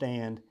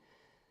understand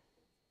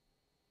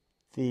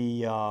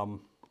the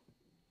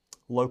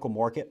local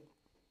market.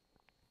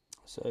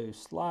 So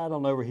slide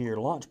on over here,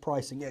 launch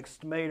pricing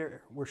estimator.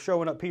 We're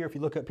showing up here, if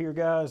you look up here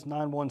guys,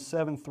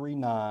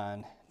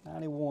 91739,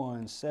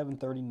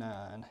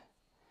 91739.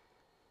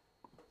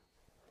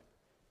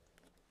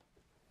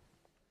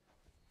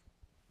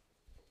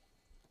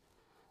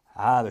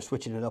 They're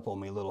switching it up on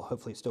me a little.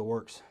 Hopefully it still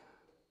works.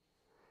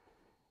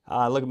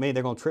 Look at me,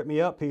 they're gonna trip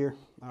me up here.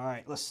 All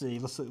right, let's see.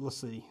 We'll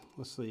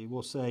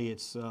say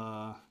it's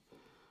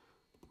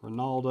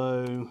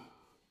Ronaldo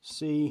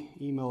C.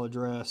 Email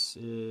address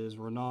is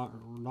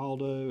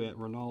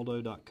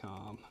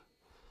ronaldo@ronaldo.com.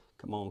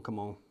 Come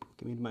on.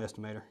 Give me my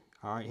estimator.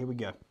 All right, here we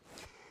go.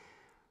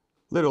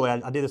 Literally,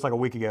 I did this like a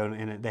week ago,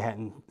 and they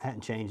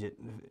hadn't changed it.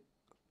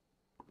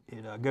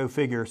 Go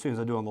figure, as soon as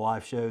I do on the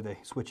live show, they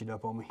switch it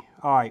up on me.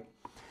 All right.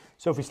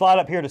 So if we slide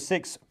up here to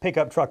 6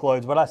 pickup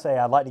truckloads, what I say,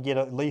 I'd like to get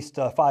at least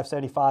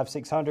 575,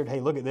 600. Hey,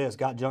 look at this.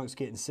 Got Junk's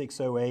getting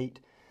 608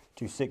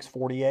 to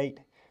 648.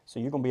 So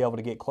you're going to be able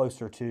to get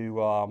closer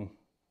to,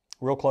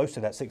 real close to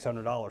that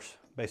 $600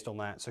 based on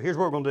that. So here's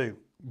what we're going to do.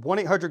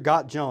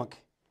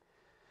 1-800-GOT-JUNK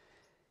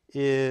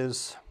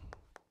is,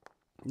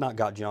 not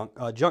Got Junk,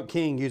 Junk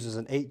King uses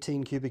an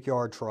 18 cubic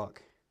yard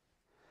truck.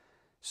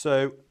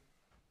 So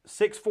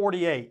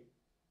 648,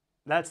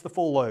 that's the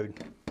full load.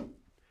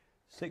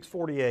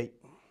 648.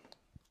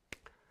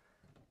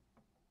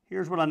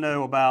 Here's what I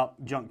know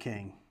about Junk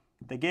King.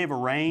 They gave a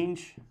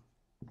range.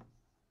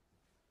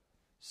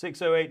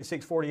 608 to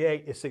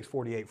 648 is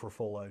 648 for a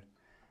full load.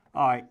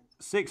 All right,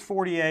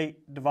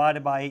 648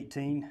 divided by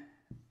 18.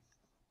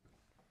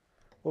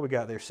 What we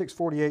got there?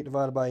 648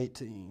 divided by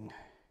 18.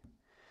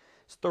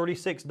 It's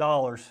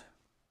 $36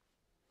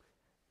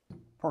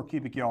 per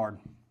cubic yard.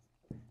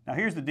 Now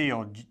here's the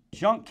deal.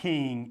 Junk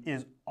King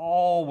is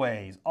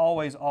always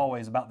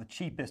about the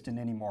cheapest in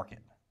any market.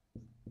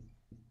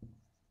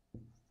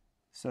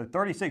 So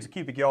 36 a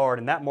cubic yard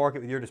in that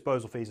market with your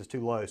disposal fees is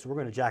too low. So we're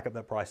going to jack up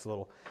that price a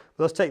little.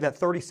 But let's take that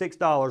 $36,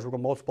 we're going to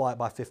multiply it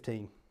by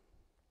 15.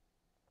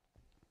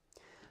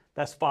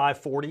 That's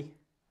 $540.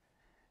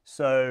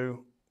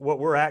 So what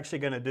we're actually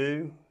going to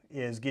do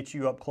is get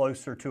you up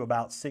closer to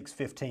about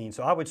 $615.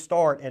 So I would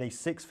start at a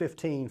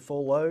 $615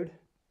 full load.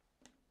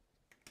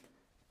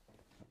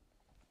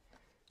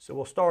 So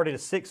we'll start at a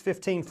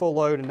 $615 full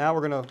load, and now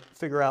we're going to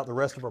figure out the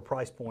rest of our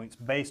price points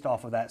based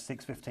off of that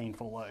 $615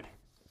 full load.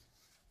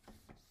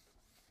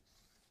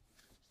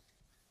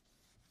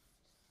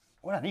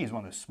 What I need is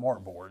one of those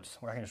smart boards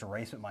where I can just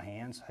erase it with my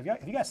hands. Have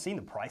you guys seen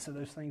the price of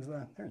those things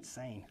though? They're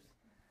insane.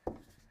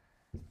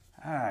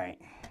 All right,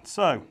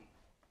 so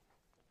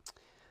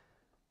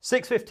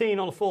 $615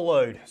 on the full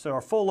load. So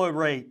our full load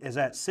rate is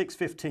at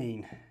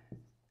 $615.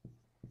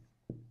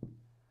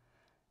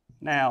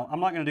 Now,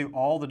 I'm not going to do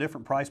all the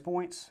different price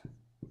points,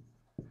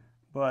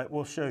 but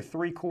we'll show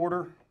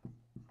 3/4,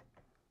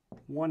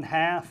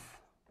 1/2,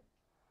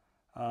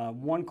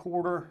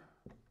 1/4,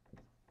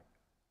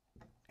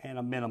 and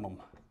a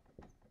minimum.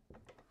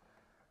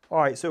 All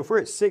right, so if we're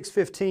at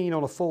 $615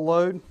 on a full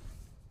load,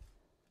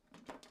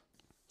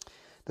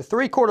 the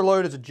 3/4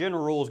 load as a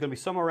general rule is going to be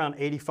somewhere around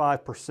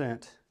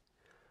 85%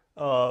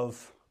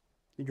 of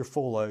your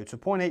full load. So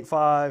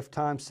 0.85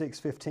 times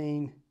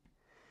 615,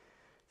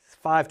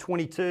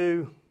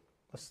 522.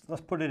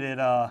 Let's put it at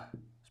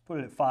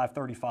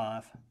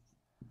 535.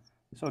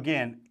 So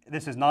again,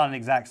 this is not an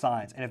exact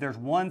science. And if there's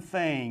one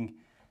thing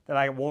that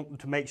I want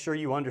to make sure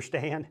you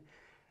understand,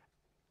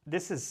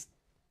 this is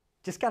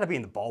just got to be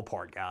in the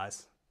ballpark,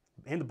 guys.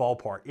 In the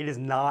ballpark. It is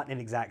not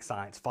an exact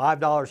science.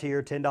 $5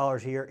 here,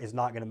 $10 here is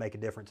not going to make a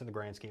difference in the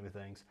grand scheme of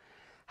things.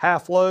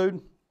 Half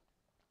load,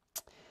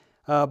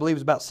 I believe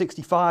it's about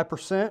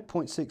 65%.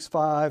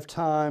 0.65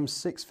 times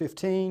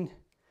 615.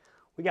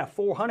 We got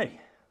 400.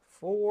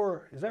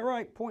 Is that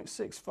right?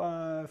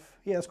 0.65.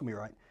 Yeah, that's going to be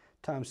right.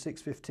 Times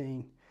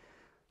 615.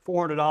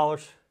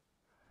 $400.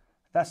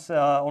 That's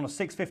on a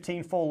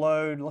 615 full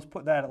load. Let's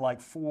put that at like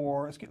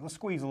 4. Let's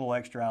squeeze a little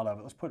extra out of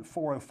it. Let's put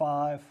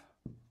 405.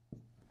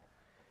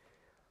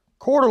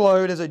 Quarter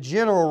load, as a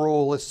general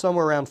rule, is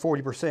somewhere around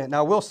 40%.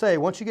 Now, I will say,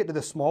 once you get to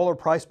the smaller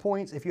price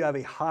points, if you have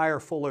a higher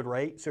full load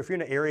rate, so if you're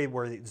in an area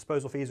where the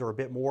disposal fees are a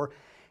bit more,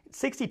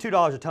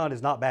 $62 a ton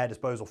is not bad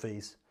disposal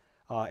fees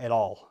at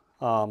all.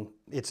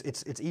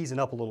 It's easing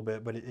up a little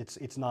bit, but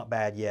it's not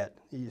bad yet.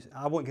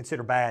 I wouldn't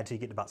consider bad until you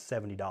get to about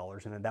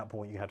 $70, and at that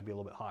point, you have to be a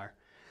little bit higher.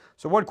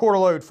 So 1 quarter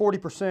load,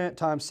 40%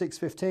 times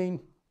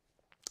 615.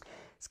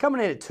 It's coming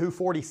in at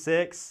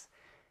 246.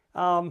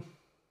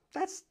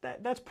 That's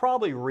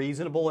probably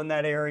reasonable in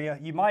that area.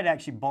 You might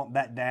actually bump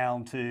that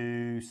down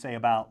to, say,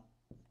 about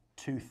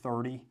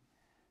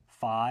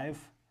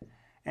 235.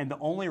 And the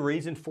only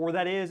reason for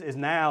that is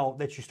now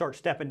that you start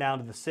stepping down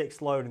to the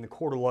 6th load and the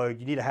quarter load,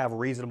 you need to have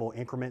reasonable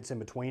increments in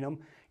between them.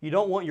 You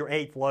don't want your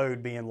 8th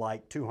load being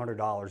like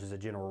 $200 as a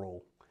general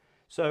rule.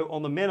 So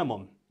on the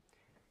minimum,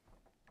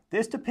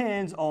 this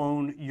depends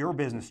on your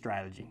business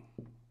strategy.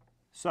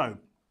 So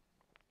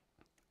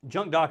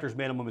Junk Doctor's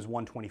minimum is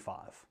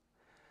 125.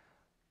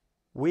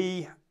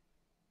 We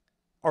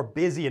are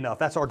busy enough.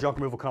 That's our junk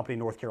removal company in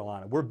North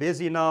Carolina. We're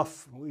busy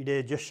enough. We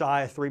did just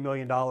shy of $3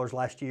 million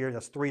last year.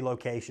 That's 3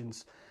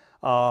 locations.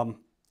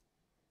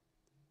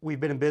 We've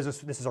been in business.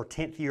 This is our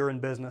 10th year in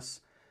business.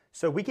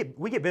 So we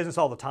get business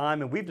all the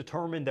time, and we've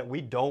determined that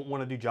we don't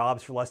want to do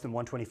jobs for less than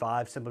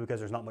 125 simply because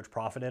there's not much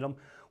profit in them.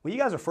 When you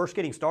guys are first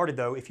getting started,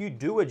 though, if you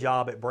do a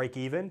job at break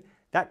even,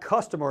 that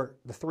customer,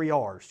 the 3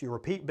 R's, your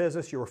repeat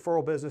business, your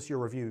referral business, your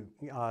review,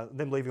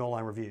 them leaving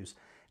online reviews,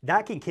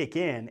 that can kick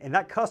in, and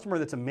that customer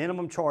that's a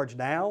minimum charge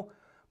now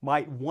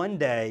might one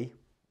day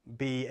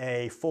be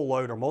a full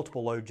load or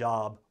multiple load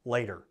job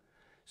later.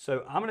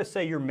 So I'm going to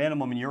say your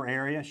minimum in your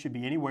area should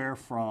be anywhere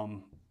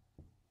from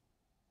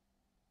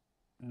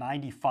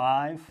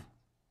 95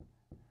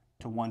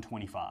 to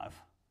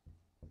 125.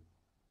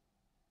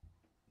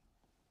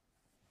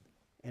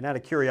 And out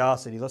of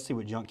curiosity, let's see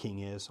what Junk King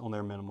is on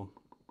their minimum.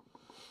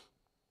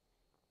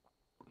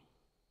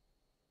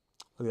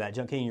 Look at that,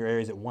 Junk King in your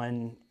area is at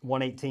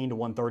 118 to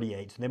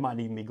 138, so they might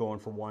even be going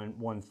for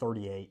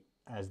 138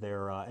 as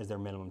their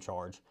minimum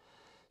charge.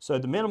 So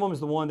the minimum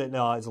is the one that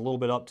is a little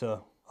bit up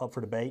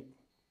for debate.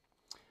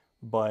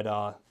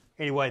 But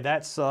anyway,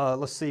 that's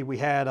let's see. We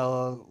had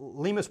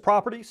Lemus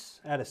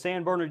Properties out of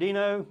San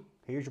Bernardino.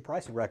 Here's your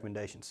pricing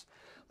recommendations.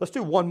 Let's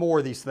do one more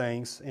of these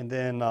things, and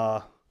then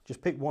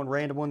just pick one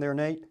random one there,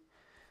 Nate.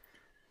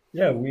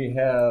 Yeah, we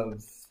have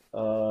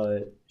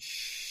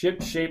Ship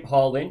Shape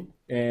Hauling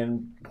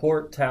in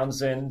Port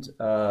Townsend,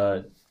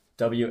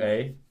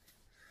 WA.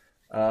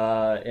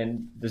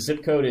 And the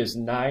zip code is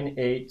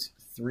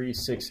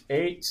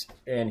 98368,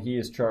 and he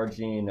is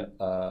charging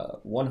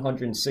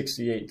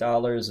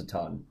 $168 a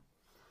ton.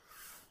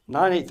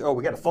 Oh,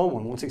 we got a phone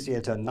one, 168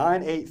 a ton,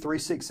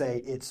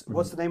 98368. It's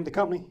what's the name of the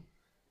company?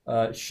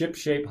 Ship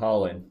Shape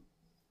Hauling.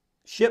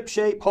 Ship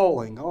Shape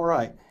Hauling. All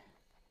right.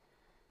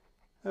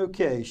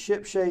 Okay,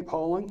 Ship Shape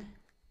Hauling.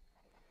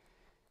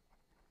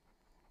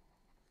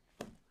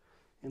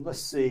 And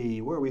let's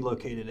see, where are we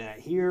located at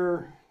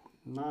here?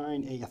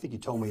 98, I think you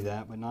told me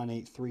that, but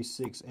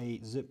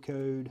 98368 zip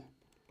code.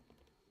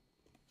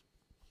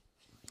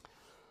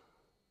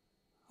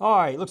 All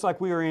right, looks like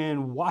we are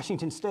in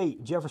Washington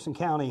State, Jefferson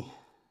County,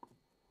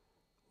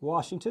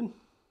 Washington.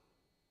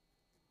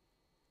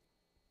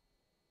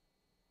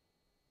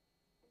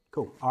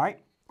 Cool, all right,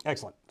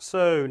 excellent.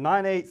 So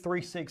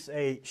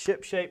 98368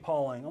 Ship Shape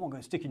Hauling. I'm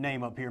gonna stick your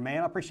name up here,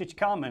 man. I appreciate you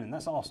commenting,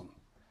 that's awesome.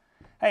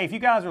 Hey, if you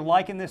guys are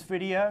liking this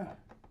video,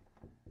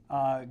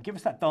 give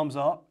us that thumbs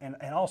up, and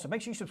also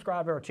make sure you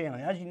subscribe to our channel.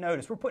 As you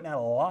notice, we're putting out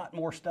a lot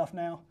more stuff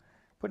now,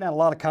 putting out a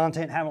lot of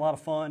content, having a lot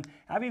of fun.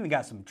 I've even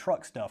got some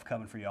truck stuff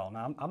coming for y'all.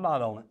 Now, I'm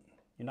not on it.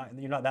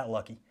 You're not that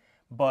lucky.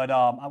 But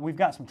we've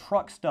got some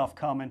truck stuff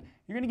coming.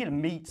 You're going to get to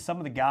meet some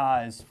of the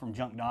guys from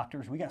Junk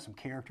Doctors. We got some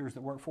characters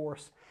that work for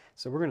us.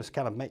 So we're going to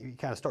kind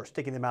of start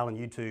sticking them out on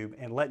YouTube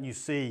and letting you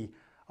see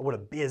what a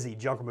busy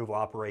junk removal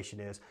operation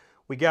is.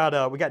 We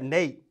got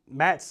Nate.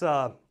 Matt's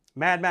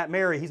Mad Matt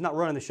Mary, he's not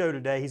running the show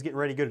today. He's getting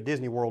ready to go to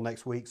Disney World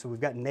next week. So we've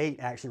got Nate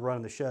actually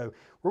running the show.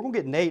 We're going to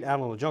get Nate out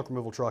on the junk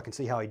removal truck and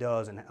see how he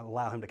does and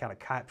allow him to kind of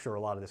capture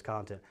a lot of this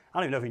content. I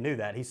don't even know if he knew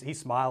that. He's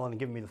smiling and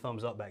giving me the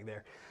thumbs up back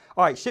there.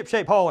 All right, Ship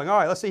Shape Hauling. All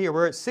right, let's see here.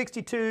 We're at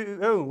 62.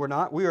 Oh, we're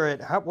not. We are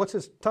at, what's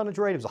his tonnage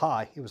rate? It was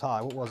high. It was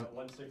high. What was it?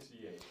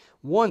 168.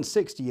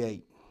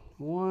 168.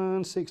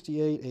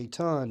 168 a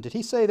ton. Did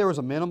he say there was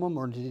a minimum,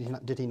 or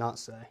did he not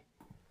say?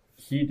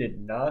 He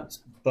did not,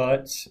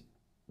 but...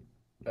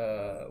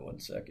 1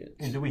 second.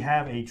 And do we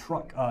have a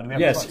truck?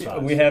 Yes,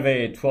 we have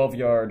a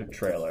 12-yard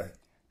trailer.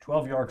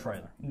 12-yard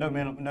trailer. No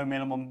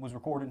minimum was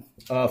recorded?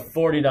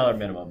 $40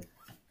 minimum.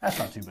 That's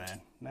not too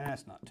bad.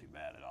 That's not too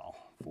bad at all.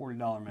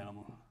 $40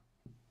 minimum.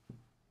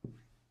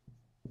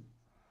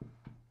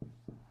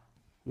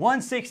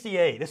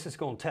 168. This is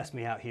going to test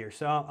me out here.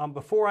 So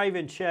before I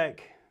even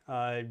check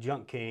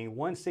Junk King,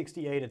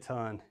 168 a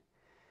ton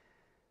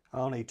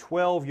on a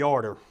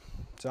 12-yarder.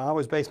 So I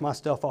always base my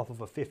stuff off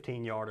of a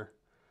 15-yarder.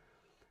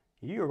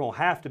 You are going to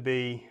have to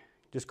be,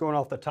 just going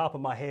off the top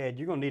of my head,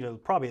 you're going to need to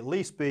probably at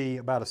least be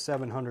about a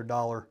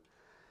 $700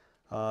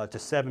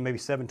 to maybe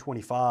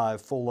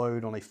 $725 full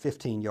load on a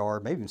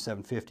 15-yard, maybe even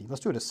 $750.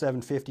 Let's do it at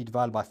 $750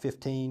 divided by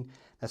 15.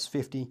 That's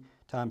 50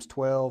 times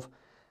 12.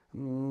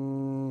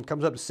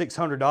 Comes up to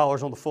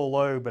 $600 on the full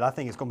load, but I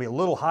think it's going to be a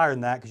little higher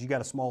than that because you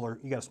got a smaller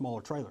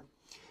trailer.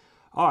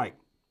 All right,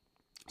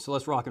 so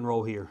let's rock and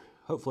roll here.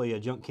 Hopefully a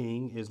Junk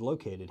King is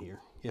located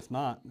here. If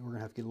not, we're going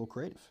to have to get a little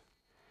creative.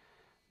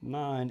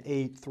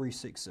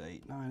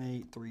 98368,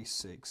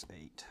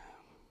 98368.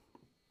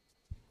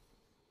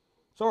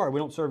 Sorry, we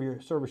don't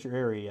service your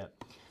area yet.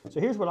 So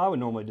here's what I would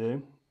normally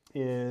do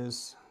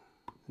is,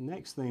 the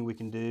next thing we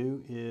can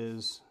do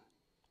is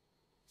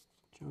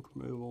junk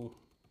removal,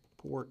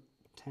 Port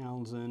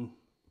Townsend,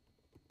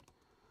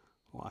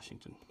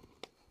 Washington.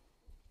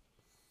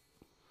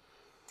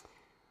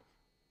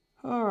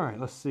 All right,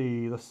 let's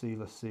see.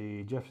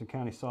 Jefferson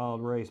County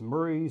Solid Waste,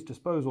 Murray's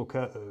Disposal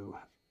Co.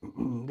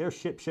 There's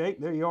ShipShape.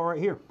 There you are right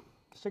here.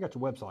 Let's check out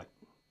your website.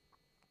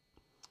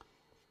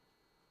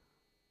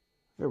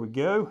 There we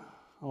go.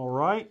 All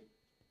right,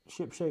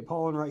 ShipShape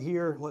hauling right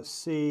here. Let's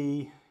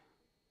see.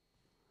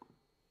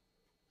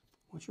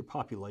 What's your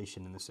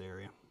population in this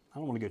area? I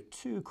don't want to go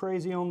too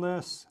crazy on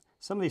this.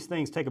 Some of these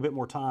things take a bit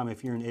more time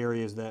if you're in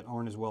areas that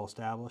aren't as well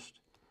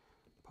established.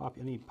 I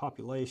need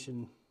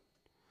population.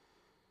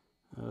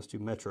 Let's do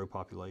metro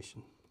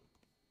population.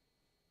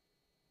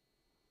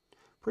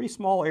 Pretty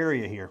small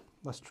area here.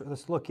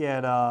 Let's look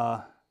at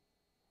the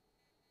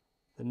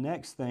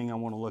next thing I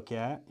want to look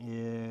at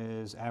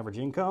is average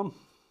income.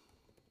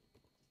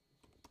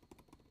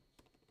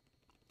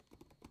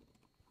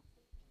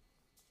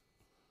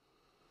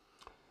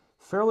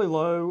 Fairly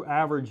low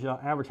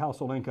average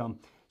household income.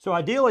 So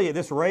ideally at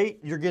this rate,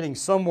 you're getting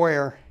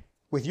somewhere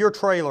with your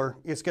trailer,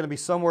 it's going to be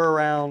somewhere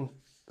around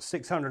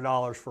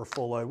 $600 for a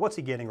full load. What's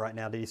he getting right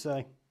now, did he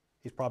say?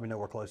 He's probably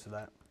nowhere close to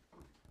that.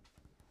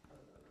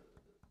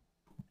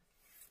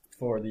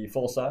 For the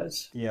full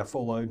size? Yeah,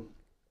 full load.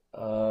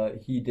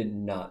 He did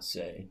not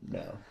say,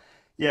 no.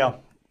 Yeah,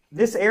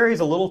 this area is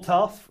a little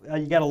tough.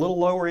 You got a little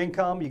lower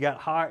income. You got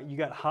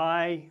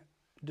high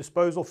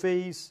disposal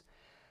fees.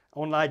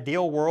 On an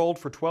ideal world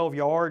for 12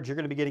 yards, you're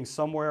going to be getting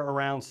somewhere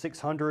around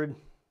 600. I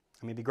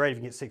mean, it'd be great if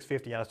you can get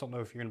 650. I just don't know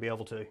if you're going to be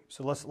able to.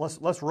 So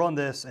let's run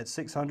this at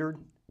 600,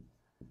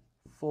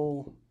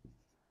 full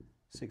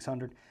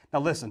 600.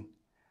 Now listen,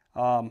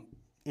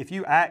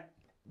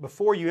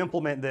 before you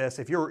implement this,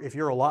 if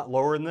you're a lot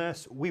lower than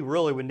this, we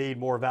really would need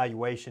more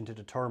evaluation to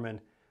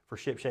determine for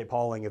ShipShape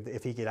hauling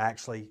if he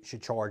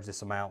should charge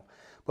this amount.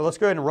 But let's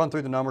go ahead and run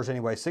through the numbers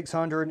anyway.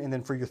 600, and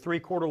then for your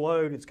 3/4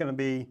 load, it's going to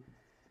be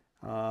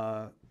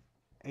 85%.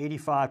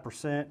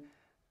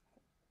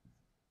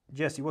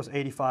 Jesse, what's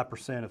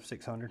 85% of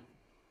 600?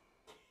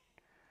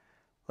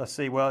 Let's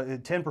see. Well,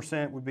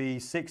 10% would be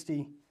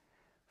 60.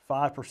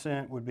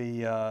 5% would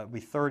be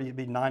 30. It'd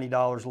be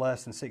 $90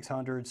 less than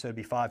 600, so it'd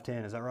be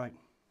 510. Is that right?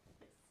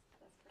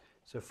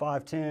 So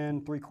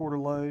 510, 3/4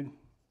 load.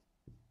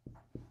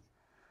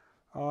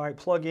 All right,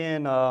 plug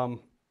in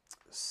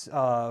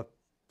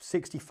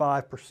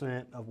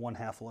 65% of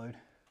 1/2 load.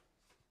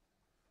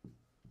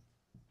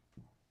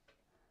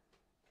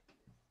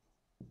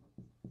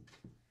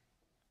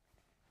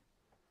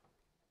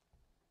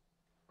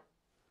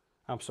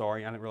 I'm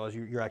sorry, I didn't realize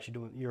you're actually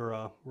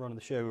running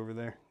the show over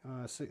there.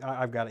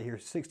 I've got it here,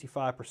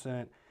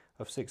 65%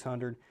 of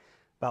 600,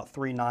 about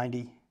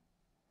 $390.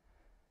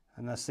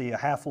 And let's see, a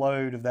half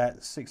load of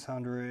that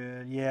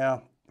 600, yeah,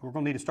 we're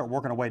gonna need to start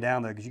working our way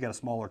down there because you got a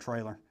smaller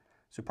trailer.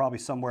 So probably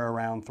somewhere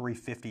around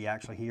 350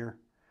 actually here.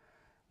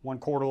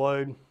 1/4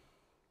 load.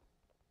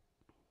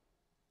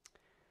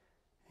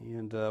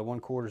 And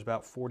 1/4 is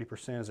about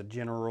 40% as a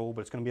general rule,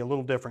 but it's gonna be a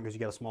little different because you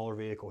got a smaller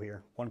vehicle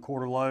here.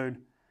 1/4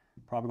 load,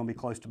 probably going to be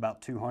close to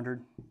about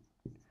 200,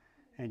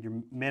 and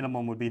your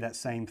minimum would be that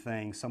same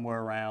thing,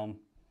 somewhere around,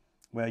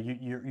 well,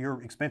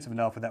 you're expensive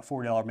enough with that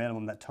 $40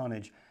 minimum, that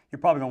tonnage, you're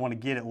probably going to want to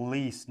get at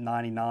least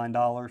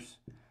 $99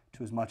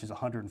 to as much as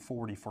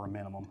 $140 for a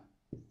minimum.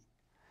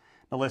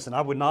 Now listen,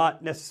 I would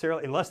not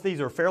necessarily, unless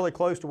these are fairly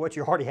close to what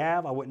you already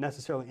have, I wouldn't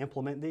necessarily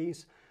implement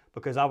these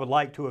because I would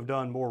like to have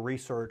done more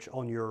research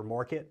on your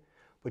market,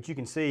 but you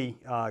can see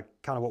kind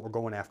of what we're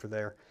going after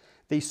there.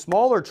 These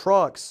smaller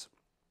trucks,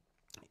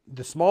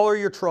 the smaller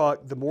your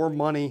truck, the more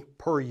money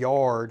per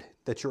yard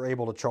that you're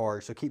able to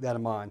charge. So keep that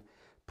in mind.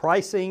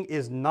 Pricing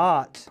is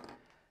not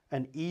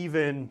an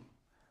even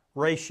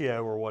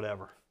ratio or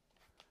whatever.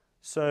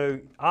 So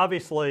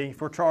obviously,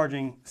 if we're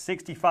charging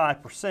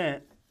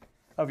 65%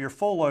 of your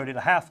full load at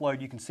a half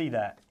load, you can see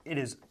that. It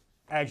is,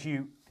 as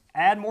you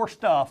add more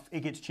stuff,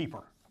 it gets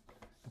cheaper.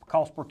 The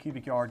cost per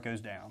cubic yard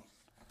goes down.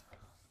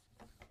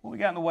 What we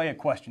got in the way of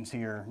questions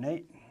here,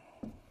 Nate?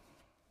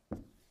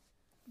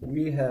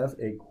 We have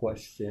a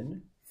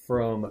question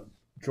from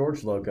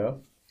George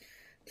Loco.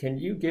 Can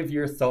you give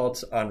your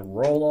thoughts on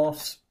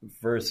roll-offs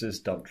versus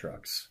dump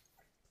trucks?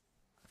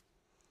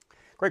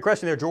 Great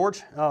question there,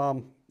 George.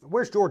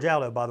 Where's George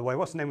Aldo, by the way?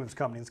 What's the name of his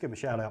company? Let's give him a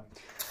shout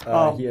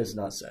out. He has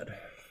not said.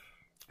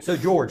 So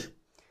George,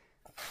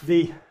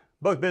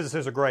 both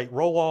businesses are great.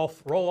 Roll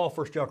off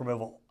versus junk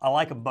removal. I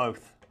like them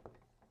both.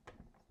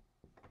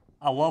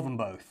 I love them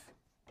both.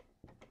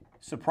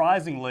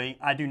 Surprisingly,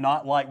 I do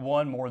not like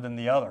one more than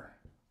the other.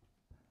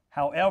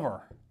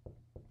 However,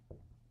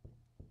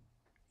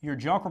 your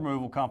junk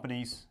removal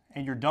companies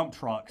and your dump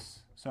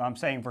trucks, so I'm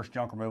saying versus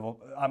junk removal,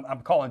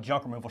 I'm calling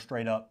junk removal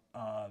straight up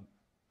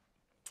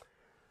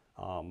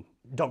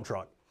dump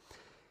truck.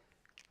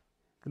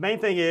 The main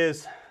thing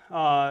is,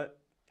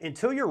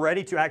 until you're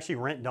ready to actually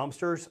rent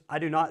dumpsters, I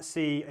do not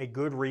see a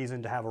good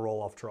reason to have a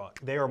roll-off truck.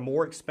 They are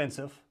more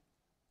expensive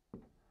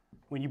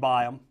when you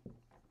buy them.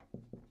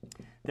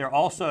 They're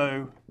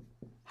also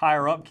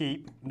higher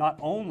upkeep, not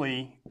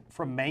only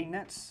from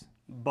maintenance,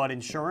 but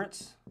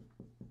insurance.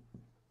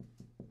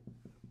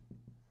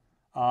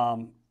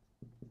 And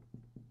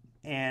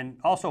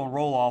also on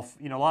roll-off,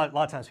 you know, a lot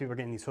of times people are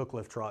getting these hook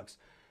lift trucks.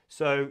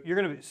 So you're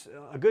going to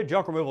a good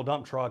junk removal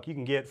dump truck you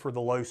can get for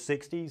the low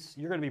 60s.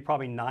 You're going to be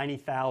probably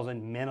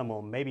 90,000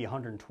 minimum, maybe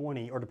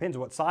 120, or depends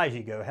on what size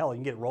you go. Hell, you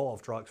can get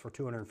roll-off trucks for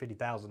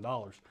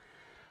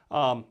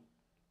 $250,000.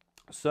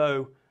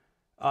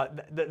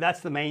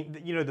 That's the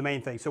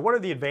main thing. So what are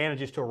the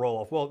advantages to a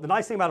roll-off? Well, the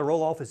nice thing about a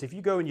roll-off is if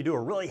you go and you do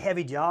a really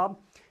heavy job,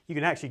 you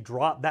can actually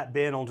drop that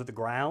bin onto the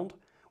ground,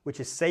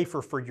 which is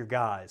safer for your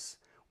guys.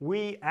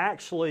 We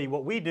actually,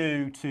 what we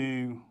can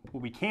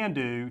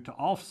do to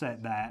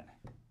offset that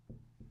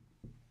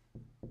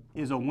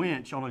is a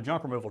winch on a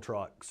junk removal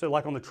truck. So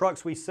like on the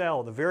trucks we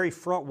sell, the very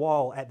front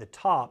wall at the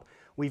top,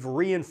 we've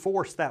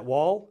reinforced that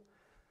wall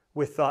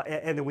with,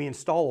 and then we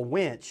install a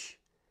winch,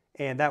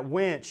 and that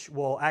winch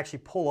will actually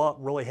pull up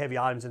really heavy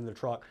items into the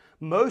truck.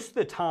 Most of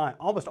the time,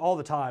 almost all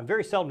the time,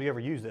 very seldom do you ever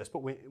use this,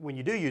 but when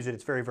you do use it,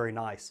 it's very, very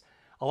nice.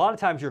 A lot of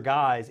times your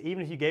guys,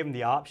 even if you gave them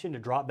the option to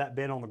drop that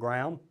bin on the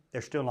ground,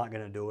 they're still not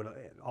going to do it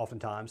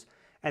oftentimes.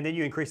 And then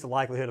you increase the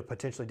likelihood of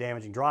potentially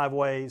damaging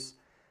driveways.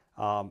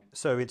 So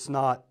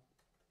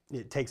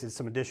it takes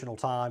some additional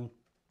time.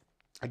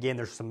 Again,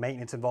 there's some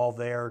maintenance involved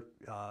there.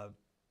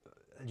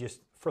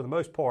 Just for the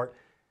most part,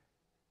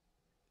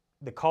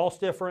 the cost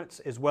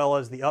difference as well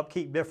as the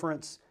upkeep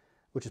difference,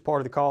 which is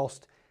part of the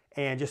cost,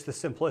 and just the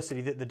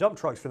simplicity. The dump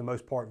trucks, for the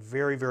most part,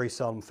 very, very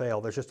seldom fail.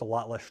 There's just a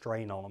lot less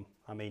strain on them.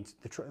 I mean,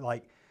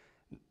 like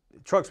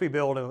trucks we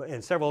build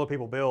and several other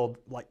people build,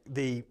 like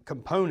the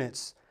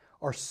components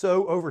are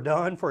so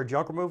overdone for a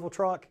junk removal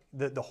truck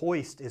that the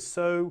hoist is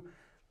so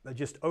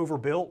just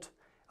overbuilt.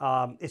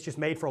 It's just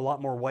made for a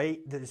lot more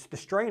weight. The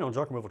strain on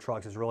junk removal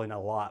trucks is really not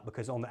a lot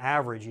because on the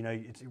average, you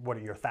know, what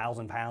are your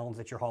 1,000 pounds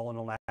that you're hauling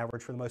on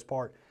average for the most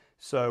part.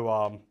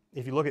 So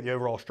if you look at the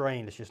overall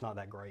strain, it's just not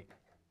that great.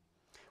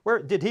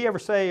 Did he ever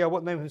say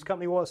what the name of his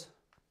company was?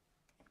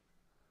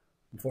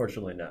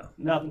 Unfortunately, no.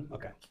 Nothing?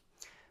 Okay.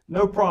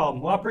 No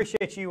problem. Well, I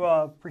appreciate you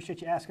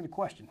asking the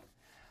question.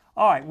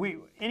 All right.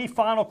 Any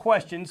final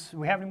questions? Do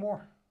we have any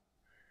more?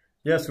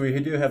 Yes, we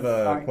do have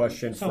a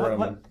question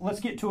from... let's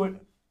get to it.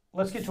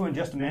 Let's get to it in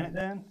just a minute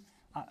then.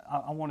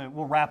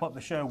 We'll wrap up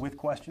the show with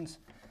questions.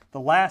 The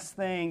last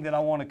thing that I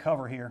want to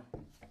cover here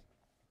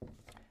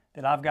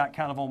that I've got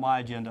kind of on my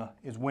agenda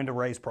is when to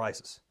raise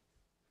prices.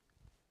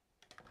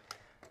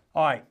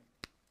 All right.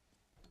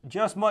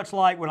 Just much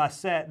like when I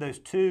set those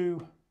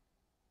two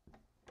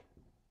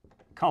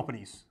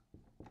companies,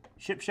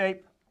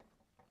 ShipShape,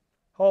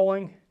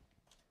 Hauling,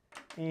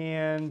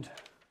 and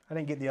I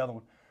didn't get the other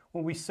one.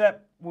 When we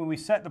set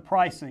the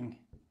pricing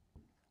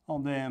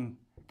on them,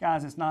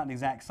 guys, it's not an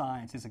exact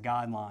science, it's a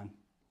guideline.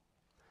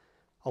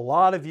 A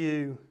lot of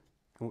you,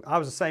 I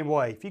was the same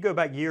way. If you go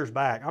back years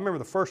back, I remember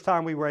the first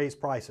time we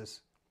raised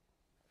prices.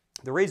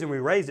 The reason we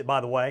raised it,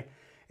 by the way,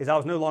 is I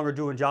was no longer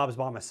doing jobs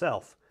by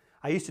myself.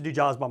 I used to do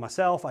jobs by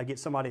myself. I'd get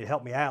somebody to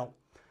help me out.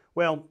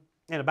 Well,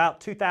 in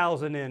about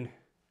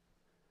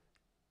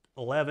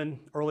 2011,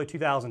 early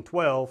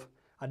 2012,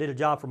 I did a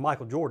job for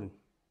Michael Jordan.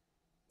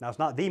 Now, it's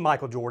not the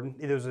Michael Jordan.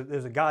 There's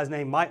a guy's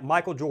named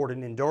Michael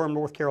Jordan in Durham,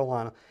 North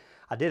Carolina.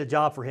 I did a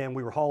job for him.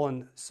 We were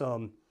hauling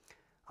some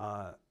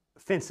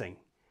fencing.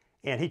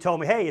 And he told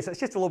me, hey, it's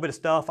just a little bit of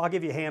stuff. I'll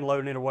give you a hand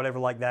loading it or whatever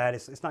like that.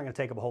 It's not going to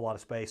take up a whole lot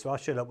of space. So I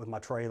showed up with my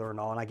trailer and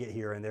all, and I get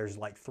here, and there's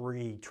like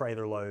 3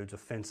 trailer loads of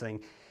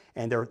fencing.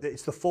 And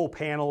it's the full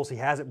panels. He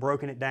hasn't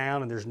broken it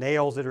down, and there's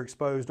nails that are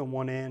exposed on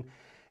one end.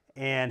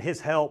 And his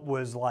help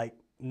was like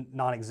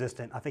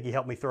non-existent. I think he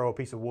helped me throw a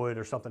piece of wood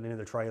or something into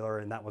the trailer,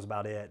 and that was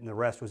about it. And the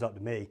rest was up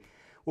to me.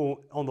 Well,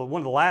 on one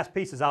of the last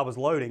pieces I was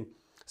loading,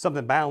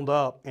 something bound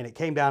up, and it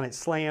came down, it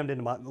slammed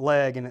into my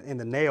leg, and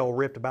the nail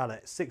ripped about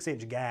a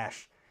 6-inch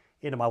gash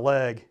into my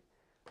leg,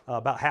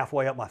 about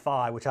halfway up my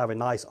thigh, which I have a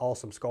nice,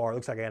 awesome scar. It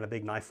looks like I had a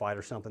big knife fight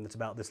or something that's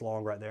about this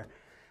long right there.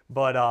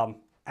 But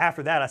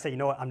after that, I said, you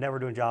know what, I'm never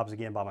doing jobs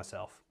again by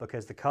myself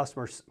because the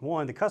customers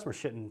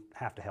shouldn't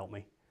have to help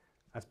me.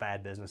 That's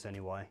bad business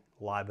anyway,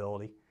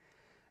 liability.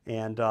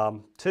 And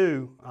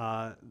 2,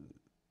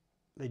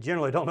 they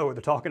generally don't know what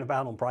they're talking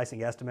about on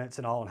pricing estimates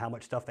and all and how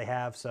much stuff they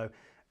have. So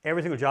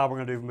every single job we're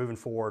going to do moving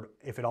forward,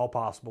 if at all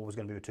possible, was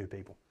going to be with 2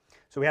 people.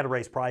 So we had to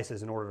raise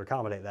prices in order to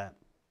accommodate that.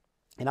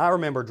 And I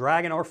remember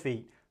dragging our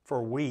feet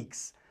for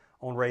weeks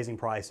on raising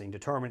pricing,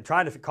 trying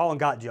to call and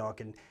got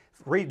junk and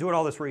doing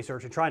all this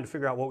research and trying to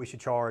figure out what we should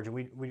charge. And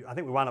I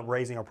think we wound up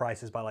raising our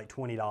prices by like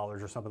 $20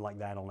 or something like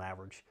that on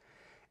average.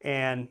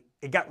 And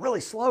it got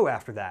really slow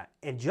after that.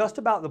 And just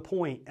about the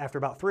point, after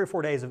about 3 or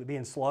 4 days of it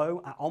being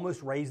slow, I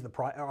almost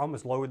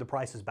lowered the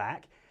prices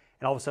back.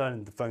 And all of a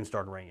sudden the phone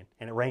started ringing,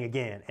 and it rang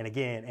again and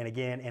again and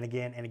again and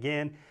again and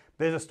again.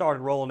 Business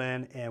started rolling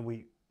in, and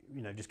we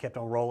just kept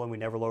on rolling. We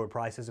never lowered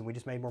prices, and we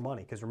just made more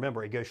money. Because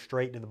remember, it goes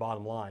straight to the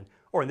bottom line.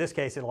 Or in this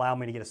case, it allowed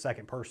me to get a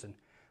second person,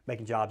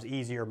 making jobs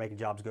easier, making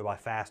jobs go by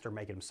faster,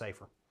 making them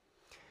safer.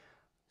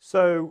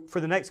 So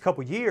for the next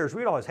couple of years,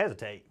 we'd always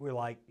hesitate. We're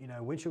like,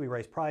 when should we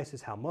raise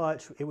prices? How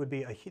much? It would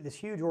be this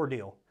huge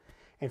ordeal.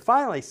 And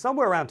finally,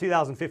 somewhere around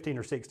 2015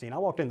 or 16, I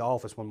walked in the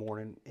office one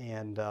morning,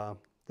 and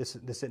this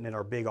isn't in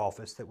our big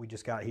office that we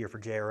just got here for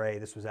JRA.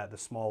 This was at the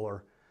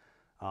smaller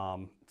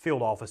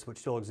field office, which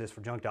still exists for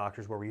junk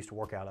doctors, where we used to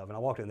work out of. And I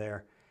walked in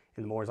there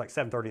in the morning. It was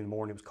like 7:30 in the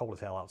morning. It was cold as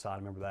hell outside. I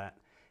remember that.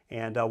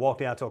 And I walked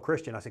in. I told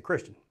Christian, I said,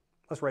 Christian,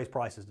 let's raise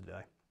prices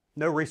today.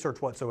 No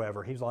research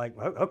whatsoever. He was like,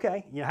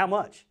 okay, how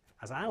much?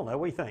 I said, I don't know.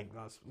 What do you think?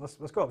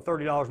 Let's go up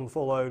 $30 on the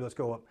full load. Let's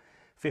go up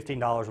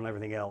 $15 on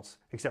everything else,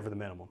 except for the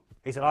minimum.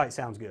 He said, all right,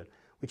 sounds good.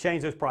 We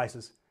changed those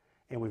prices,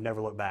 and we've never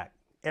looked back.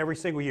 Every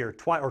single year,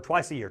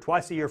 twice a year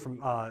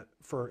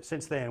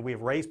since then, we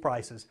have raised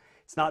prices.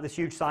 It's not this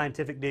huge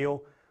scientific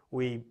deal.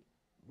 We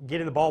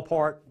get in the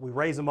ballpark, we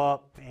raise them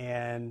up,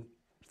 and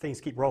things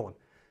keep rolling.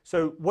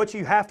 So what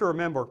you have to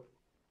remember,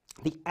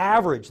 the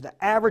average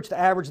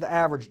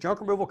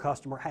junk removal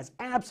customer has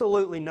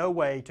absolutely no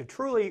way to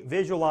truly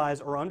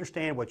visualize or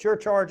understand what you're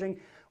charging,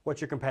 what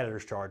your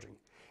competitor's charging.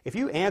 If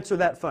you answer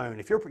that phone,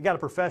 if you've got a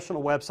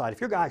professional website,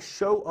 if your guys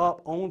show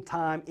up on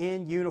time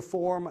in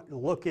uniform,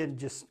 looking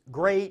just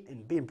great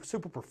and being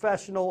super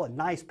professional and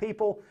nice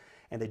people,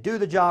 and they do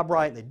the job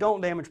right and they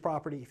don't damage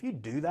property, if you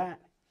do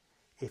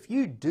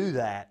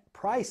that,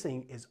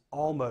 pricing is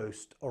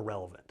almost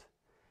irrelevant.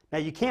 Now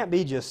you can't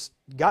be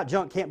got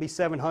junk can't be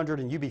 $700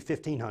 and you be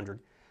 $1,500,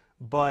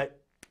 but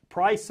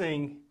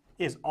pricing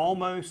is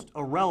almost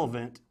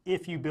irrelevant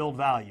if you build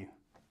value.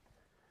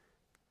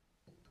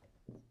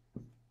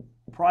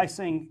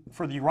 Pricing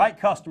for the right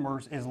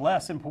customers is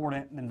less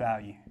important than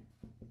value.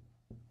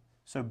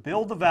 So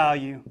build the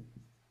value,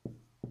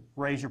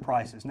 raise your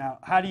prices. Now,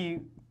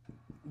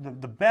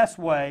 the best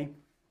way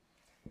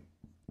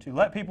to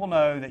let people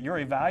know that you're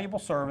a valuable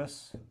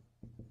service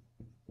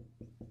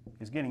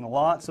is getting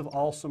lots of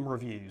awesome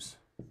reviews.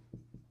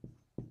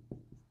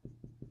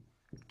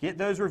 Get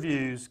those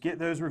reviews,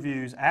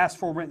 ask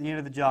for them at the end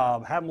of the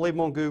job, have them leave them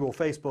on Google,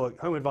 Facebook,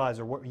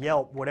 HomeAdvisor,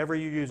 Yelp, whatever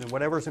you're using,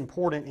 whatever's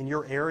important in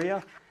your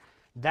area.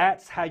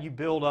 That's how you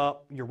build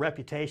up your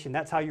reputation.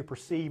 That's how you're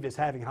perceived as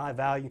having high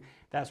value.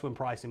 That's when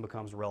pricing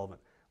becomes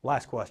relevant.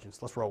 Last questions.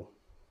 Let's roll.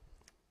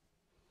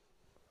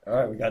 All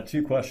right, we got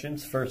 2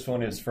 questions. First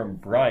one is from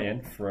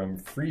Brian from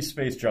Free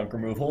Space Junk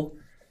Removal.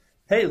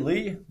 Hey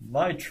Lee,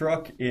 my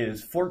truck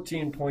is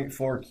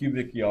 14.4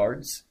 cubic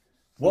yards.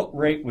 What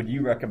rate would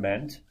you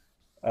recommend?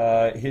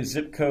 His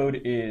zip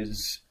code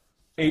is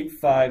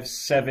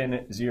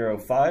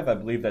 85705. I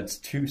believe that's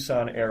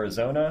Tucson,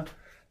 Arizona.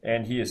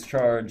 And he is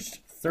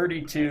charged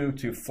 $32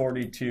 to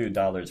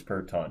 $42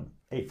 per ton.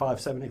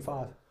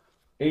 85785.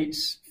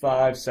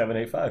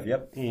 85785,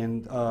 yep.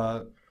 And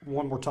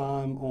one more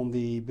time on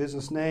the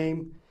business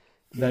name.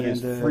 That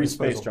is Free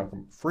Space Junk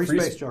Removal. Free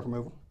Space Junk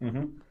Removal.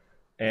 Mm-hmm.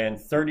 And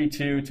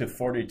 $32 to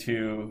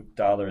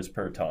 $42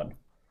 per ton.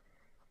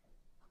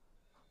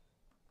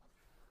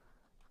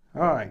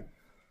 All right.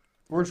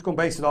 We're just going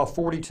to base it off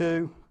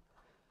 42.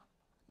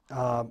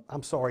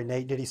 I'm sorry,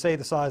 Nate. Did he say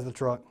the size of the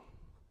truck?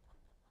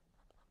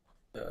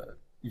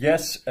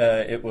 Yes,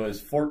 it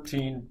was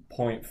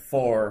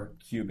 14.4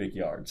 cubic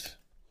yards.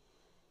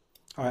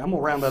 All right, I'm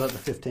going to round that up to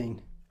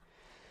 15.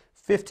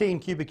 15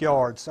 cubic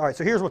yards. All right,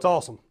 so here's what's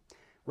awesome.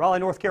 Raleigh,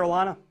 North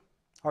Carolina,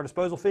 our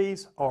disposal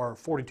fees are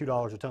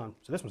 $42 a ton.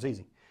 So this one's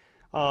easy.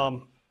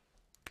 All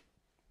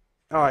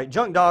right,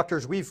 junk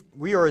doctors,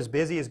 we are as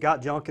busy as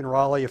Got Junk in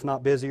Raleigh, if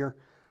not busier.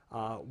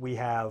 We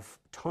have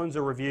tons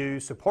of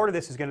reviews. So part of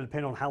this is going to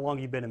depend on how long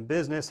you've been in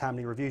business, how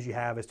many reviews you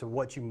have as to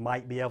what you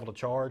might be able to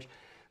charge.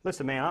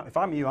 Listen, man, if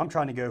I'm you, I'm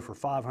trying to go for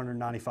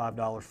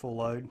 $595 full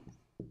load.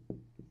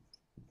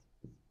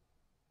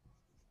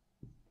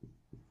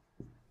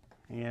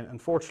 And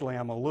unfortunately,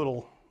 I'm a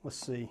little, let's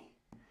see,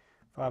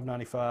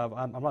 $595.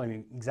 I'm not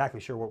even exactly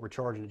sure what we're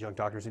charging the junk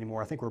doctors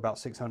anymore. I think we're about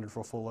 $600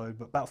 for a full load,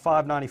 but about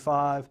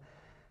 $595.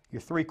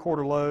 Your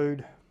 3/4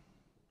 load,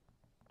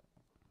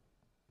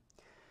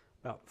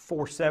 about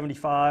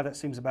 $475. That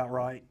seems about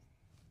right.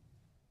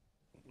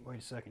 Wait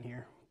a second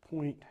here.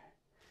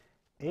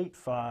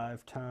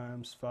 0.85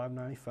 times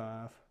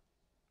 595.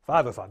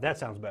 505. That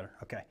sounds better.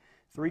 Okay.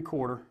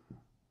 3/4.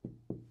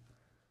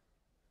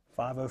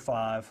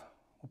 505.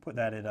 We'll put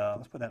that at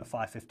let's put that at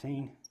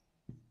 515.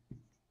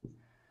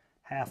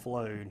 Half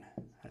load.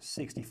 That's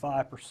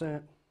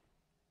 65%.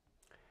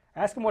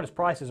 Ask him what his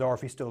prices are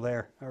if he's still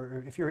there.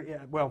 Or if you're,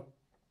 well,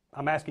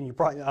 I'm asking you,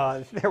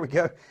 there we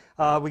go.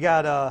 We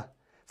got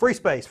free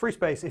space.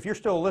 If you're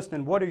still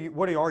listening, what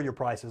are your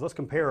prices? Let's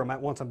compare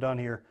them once I'm done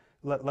here.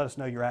 Let us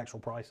know your actual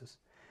prices.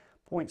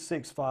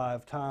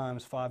 0.65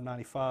 times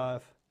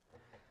 595.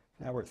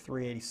 Now we're at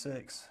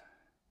 386.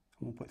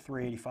 I'm going to put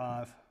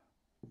 385.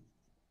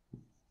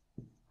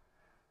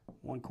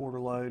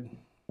 1/4 load.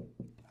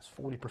 That's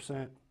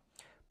 40%.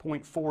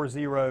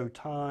 0.40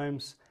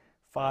 times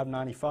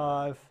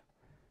 595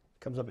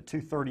 comes up at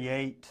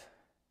 238.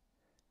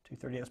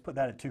 238. Let's put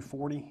that at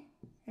 240.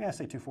 Yeah,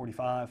 say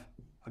 245.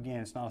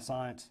 Again, it's not a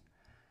science.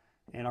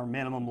 And our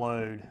minimum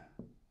load,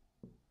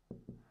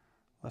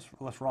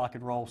 let's rock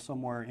and roll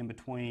somewhere in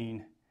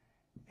between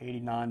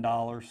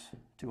 $89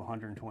 to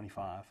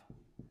 $125.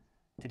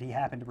 Did he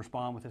happen to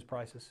respond with his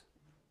prices?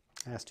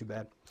 That's too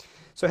bad.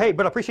 So hey,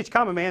 but I appreciate you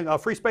coming, man.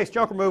 Free space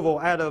junk removal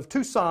out of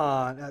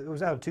Tucson. It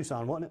was out of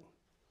Tucson, wasn't it?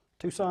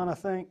 Tucson, I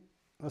think.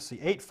 Let's see,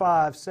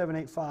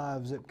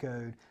 85785 zip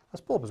code.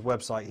 Let's pull up his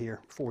website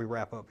here before we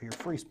wrap up here.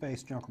 Free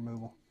space junk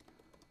removal.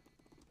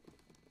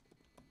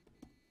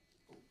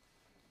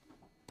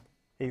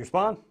 Did he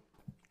respond?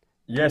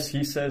 Yes,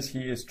 he says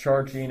he is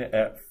charging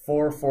at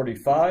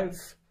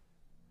 $445,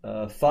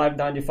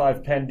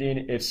 $595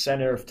 pending if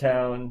center of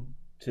town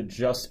to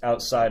just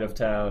outside of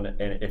town,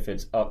 and if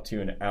it's up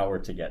to an hour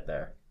to get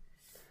there.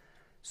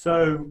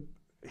 So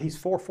he's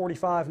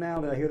 $445 now.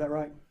 Did I hear that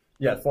right?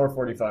 Yeah,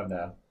 $445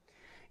 now.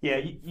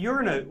 Yeah,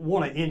 you're going to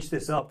want to inch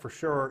this up for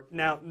sure.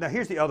 Now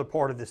here's the other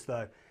part of this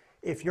though.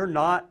 If you're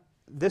not,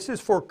 this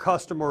is for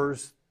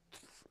customers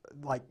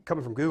like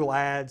coming from Google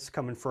Ads,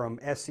 coming from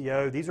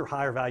SEO. These are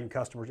higher value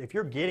customers. If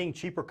you're getting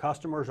cheaper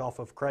customers off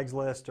of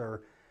Craigslist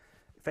or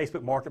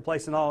Facebook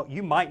Marketplace and all,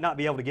 you might not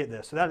be able to get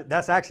this. So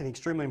that's actually an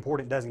extremely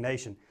important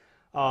designation.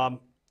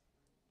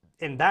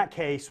 In that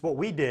case, what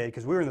we did,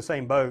 because we were in the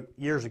same boat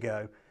years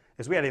ago,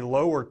 is we had a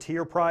lower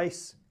tier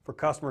price for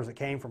customers that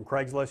came from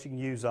Craigslist. You can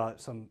use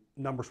some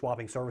number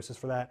swapping services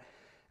for that.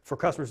 For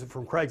customers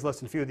from Craigslist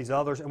and a few of these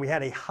others, and we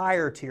had a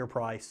higher tier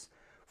price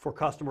for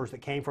customers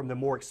that came from the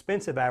more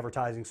expensive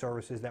advertising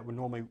services that were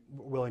normally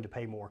willing to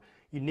pay more.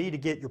 You need to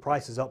get your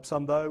prices up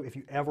some though if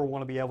you ever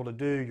want to be able to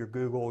do your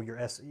Google,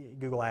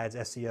 Google Ads,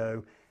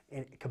 SEO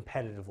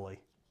competitively.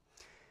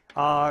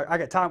 I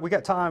got time. We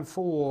got time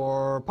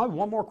for probably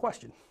one more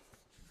question.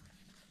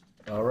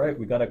 All right,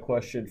 we got a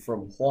question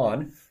from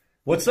Juan.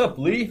 What's up,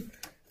 Lee?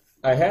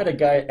 I had a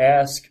guy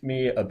ask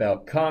me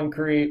about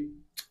concrete.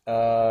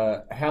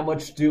 How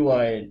much do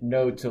I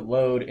know to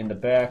load in the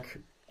back?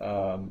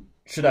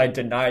 Should I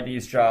deny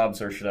these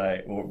jobs, or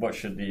what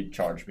should the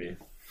charge be?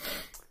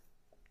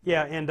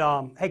 Yeah, and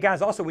hey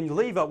guys, also when you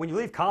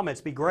leave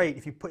comments, be great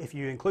if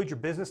you include your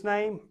business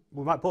name.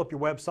 We might pull up your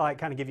website,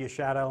 kind of give you a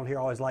shout out on here.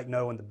 I always like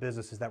knowing the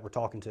businesses that we're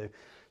talking to.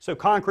 So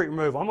concrete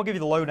removal. I'm gonna give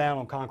you the lowdown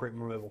on concrete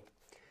removal.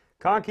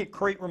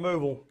 Concrete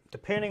removal,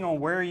 depending on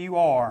where you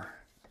are.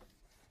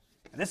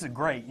 This is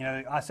great. You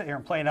know, I sit here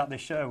and plan out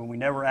this show, and we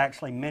never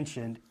actually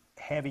mentioned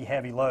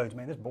heavy loads.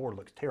 Man, this board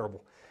looks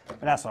terrible,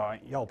 but that's all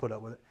right. Y'all put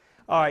up with it.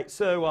 All right,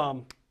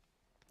 so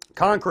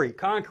concrete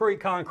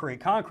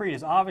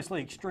is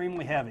obviously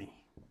extremely heavy.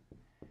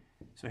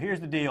 So here's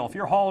the deal. If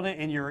you're hauling it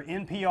in your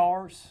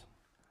NPRs,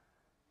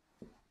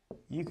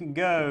 you can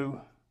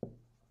go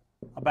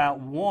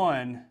about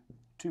 1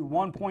 to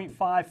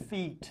 1.5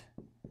 feet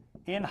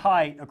in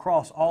height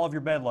across all of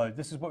your bed load.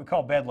 This is what we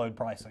call bed load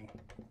pricing.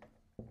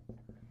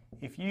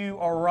 If you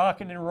are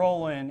rocking and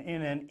rolling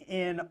in an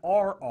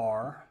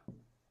NRR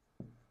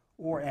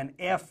or an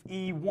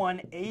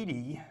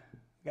FE180,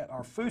 we got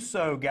our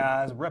Fuso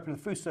guys, repping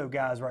the Fuso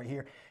guys right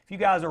here. If you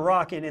guys are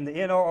rocking in the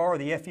NRR or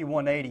the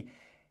FE180,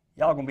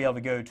 y'all gonna be able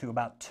to go to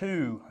about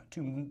 2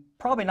 to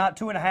probably not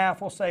 2.5.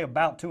 We'll say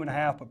about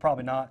 2.5, but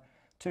probably not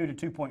 2 to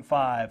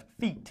 2.5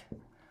 feet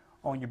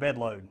on your bed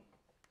load.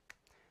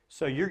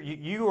 So you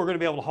are going to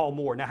be able to haul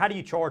more. Now, how do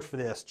you charge for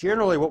this?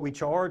 Generally, what we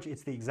charge,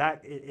 it's the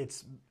exact.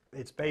 It's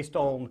based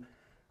on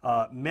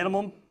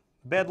minimum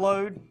bed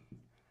load.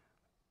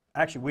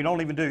 Actually, we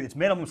don't even do, it's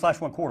minimum /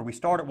 1/4. We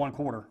start at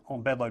 1/4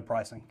 on bed load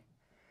pricing.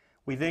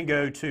 We then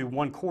go to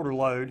 1/4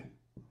 load,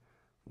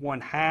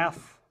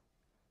 1/2,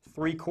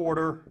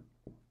 3/4.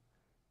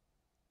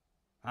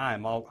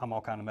 I'm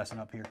all kind of messing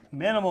up here.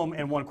 Minimum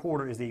and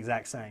 1/4 is the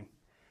exact same.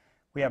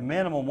 We have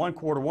minimum,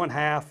 1/4,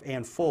 1/2,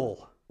 and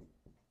full.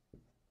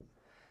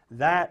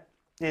 That,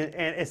 and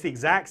it's the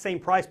exact same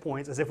price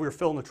points as if we were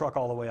filling the truck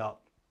all the way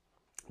up.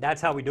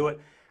 That's how we do it.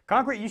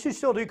 Concrete, you should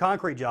still do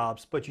concrete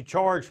jobs, but you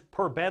charge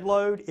per bed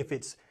load. If you're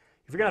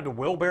gonna have to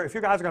wheelbarrow, if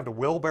your guys are gonna have to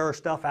wheelbarrow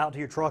stuff out to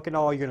your truck and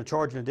all, you're gonna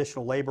charge an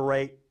additional labor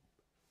rate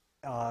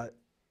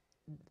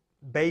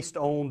based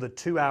on the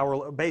 2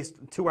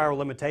 hour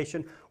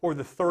limitation or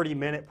the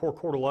 30-minute per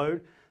quarter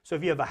load. So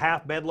if you have a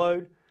half bed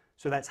load,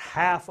 so that's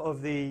half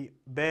of the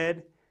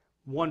bed,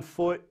 1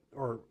 foot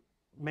or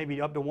maybe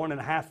up to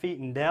 1.5 feet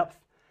in depth,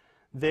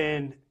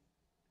 then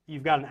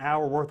you've got an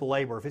hour worth of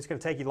labor. If it's going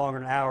to take you longer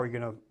than an hour, you're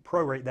going to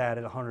prorate that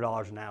at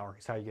 $100 an hour.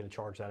 Is how you're going to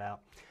charge that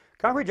out.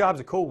 Concrete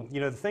jobs are cool.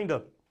 You know, the thing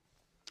to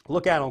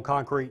look at on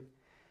concrete,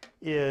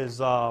 is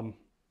how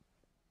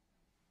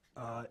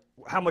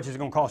much is it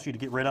going to cost you to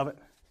get rid of it.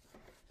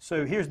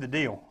 So here's the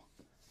deal.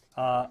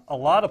 A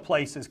lot of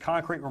places,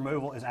 concrete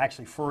removal is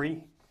actually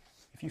free.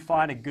 If you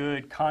find a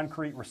good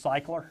concrete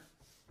recycler,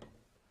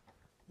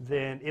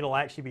 then it'll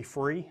actually be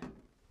free.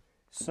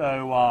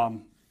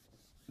 So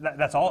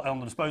that's all on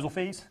the disposal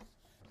fees.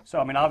 So,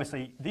 I mean,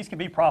 obviously, these can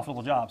be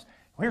profitable jobs.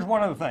 Here's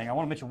one other thing. I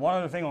want to mention one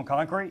other thing on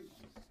concrete.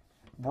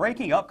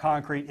 Breaking up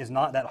concrete is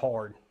not that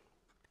hard.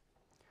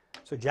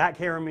 So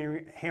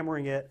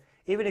jackhammering it,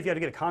 even if you have to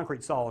get a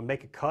concrete saw and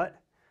make a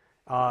cut,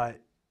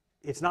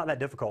 it's not that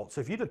difficult.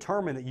 So if you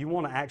determine that you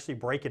want to actually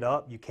break it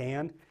up, you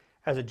can.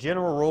 As a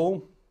general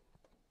rule,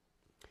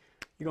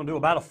 you're going to do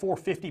about a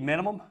 450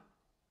 minimum.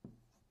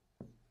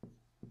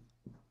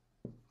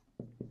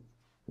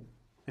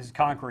 This is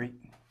concrete.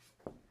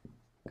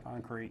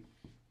 Concrete.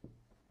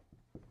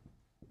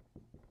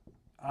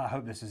 I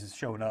hope this is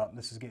showing up.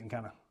 This is getting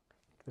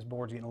this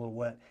board's getting a little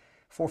wet.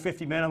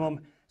 450 minimum.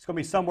 It's going to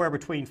be somewhere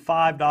between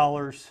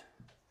 $5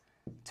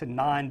 to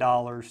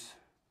 $9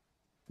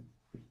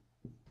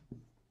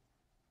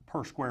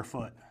 per square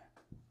foot.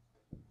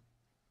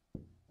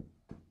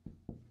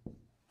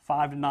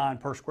 5 to 9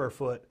 per square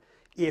foot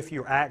if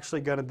you're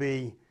actually going to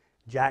be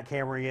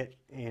jackhammering it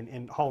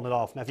and hauling it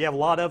off. Now, if you have a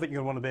lot of it,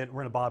 you're going to want to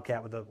rent a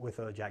Bobcat with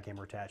a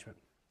jackhammer attachment.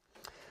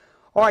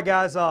 All right,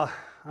 guys.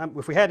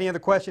 If we had any other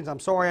questions, I'm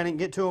sorry I didn't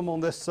get to them on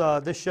this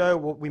show.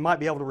 We might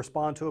be able to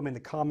respond to them in the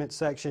comment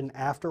section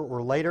after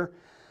or later.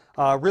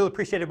 Really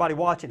appreciate everybody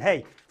watching. Hey,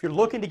 if you're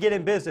looking to get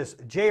in business,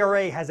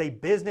 JRA has a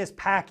business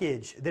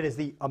package that is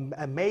the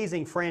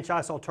amazing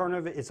franchise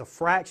alternative. It's a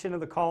fraction of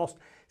the cost.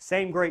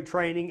 Same great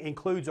training,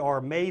 includes our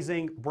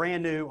amazing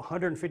brand new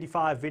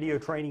 155 video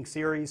training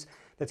series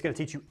that's going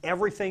to teach you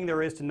everything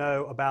there is to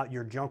know about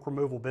your junk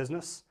removal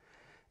business.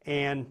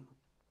 And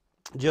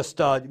just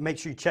make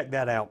sure you check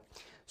that out.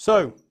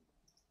 So,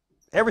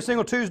 every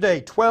single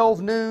Tuesday,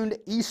 12 noon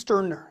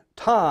Eastern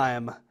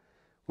Time,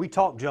 we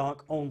talk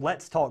junk on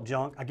Let's Talk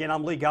Junk. Again,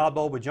 I'm Lee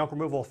Godbold with Junk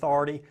Removal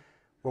Authority,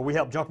 where we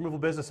help junk removal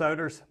business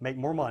owners make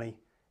more money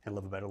and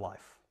live a better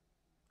life.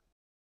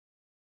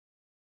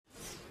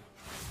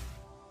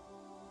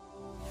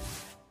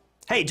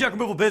 Hey, junk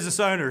removal business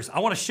owners, I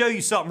want to show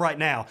you something right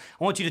now.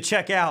 I want you to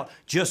check out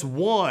just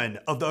one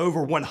of the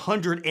over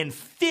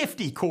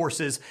 150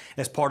 courses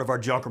as part of our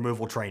junk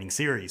removal training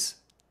series.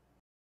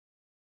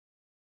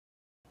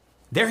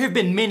 There have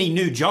been many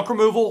new junk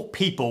removal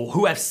people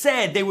who have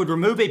said they would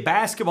remove a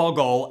basketball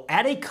goal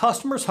at a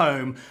customer's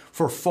home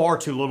for far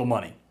too little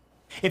money.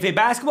 If a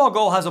basketball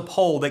goal has a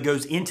pole that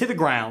goes into the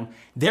ground,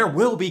 there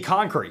will be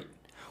concrete.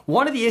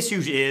 One of the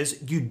issues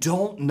is you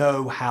don't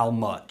know how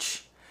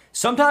much.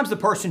 Sometimes the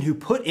person who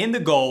put in the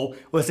goal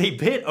was a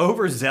bit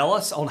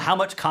overzealous on how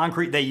much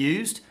concrete they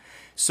used.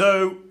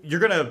 So you're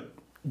going to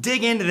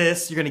dig into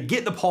this, you're going to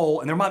get the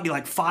pole, and there might be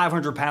like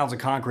 500 pounds of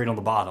concrete on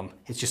the bottom.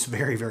 It's just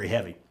very, very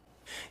heavy.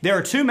 There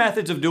are two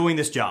methods of doing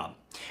this job,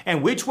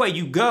 and which way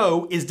you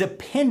go is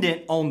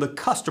dependent on the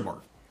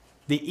customer.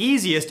 The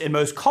easiest and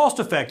most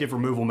cost-effective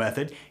removal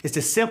method is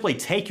to simply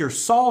take your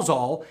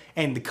Sawzall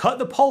and cut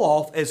the pole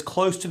off as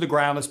close to the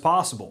ground as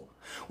possible.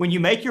 When you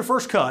make your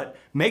first cut,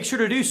 make sure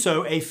to do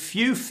so a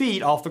few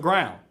feet off the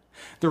ground.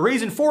 The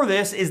reason for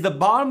this is the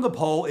bottom of the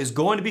pole is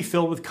going to be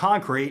filled with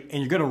concrete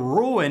and you're going to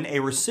ruin a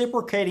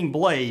reciprocating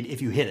blade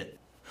if you hit it.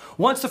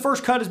 Once the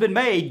first cut has been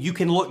made, you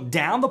can look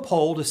down the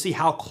pole to see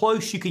how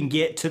close you can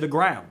get to the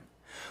ground.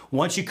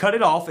 Once you cut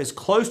it off as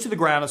close to the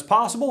ground as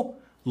possible,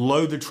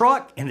 load the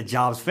truck and the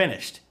job's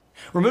finished.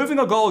 Removing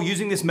a goal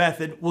using this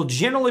method will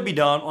generally be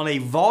done on a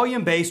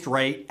volume-based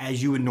rate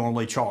as you would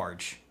normally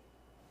charge.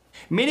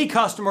 Many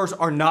customers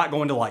are not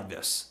going to like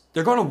this.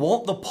 They're going to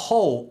want the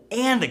pole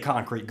and the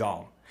concrete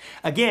gone.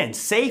 Again,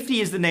 safety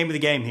is the name of the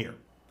game here.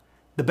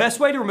 The best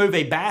way to remove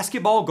a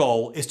basketball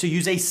goal is to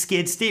use a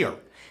skid steer.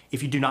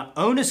 If you do not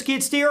own a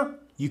skid steer,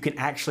 you can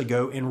actually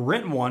go and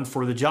rent one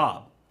for the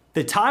job.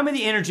 The time and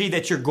the energy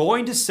that you're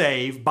going to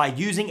save by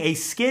using a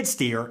skid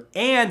steer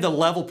and the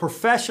level of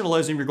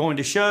professionalism you're going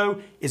to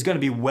show is going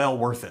to be well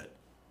worth it.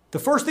 The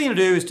first thing to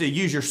do is to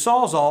use your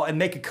Sawzall and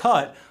make a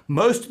cut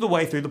most of the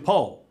way through the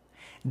pole.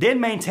 Then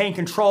maintain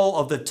control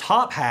of the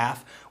top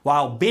half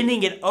while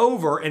bending it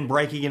over and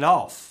breaking it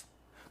off.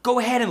 Go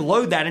ahead and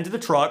load that into the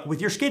truck with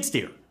your skid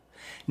steer.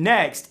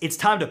 Next, it's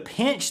time to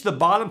pinch the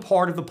bottom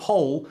part of the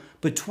pole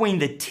between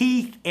the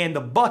teeth and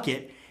the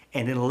bucket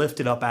and then lift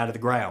it up out of the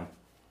ground.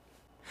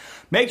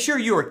 Make sure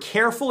you are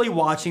carefully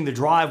watching the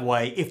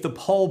driveway if the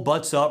pole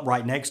butts up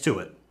right next to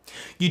it.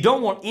 You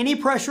don't want any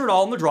pressure at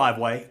all in the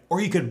driveway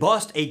or you could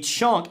bust a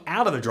chunk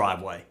out of the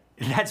driveway.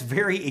 And that's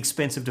very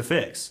expensive to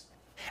fix.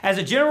 As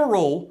a general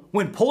rule,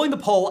 when pulling the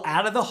pole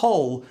out of the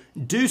hole,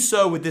 do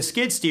so with the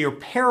skid steer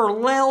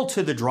parallel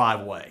to the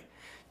driveway.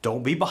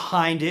 Don't be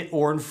behind it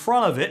or in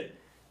front of it.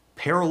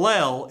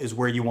 Parallel is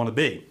where you want to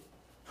be.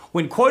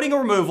 When quoting a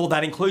removal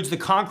that includes the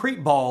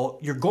concrete ball,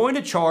 you're going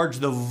to charge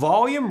the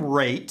volume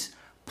rate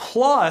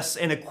plus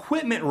an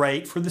equipment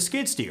rate for the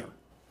skid steer.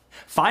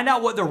 Find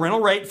out what the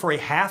rental rate for a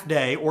half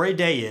day or a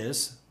day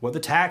is, what the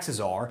taxes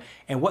are,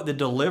 and what the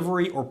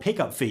delivery or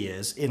pickup fee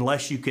is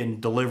unless you can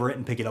deliver it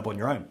and pick it up on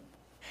your own.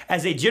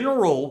 As a general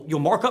rule, you'll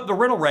mark up the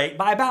rental rate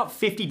by about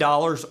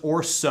 $50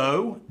 or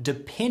so,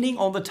 depending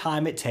on the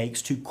time it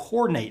takes to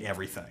coordinate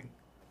everything.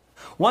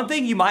 One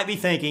thing you might be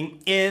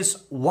thinking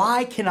is,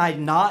 why can I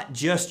not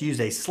just use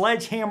a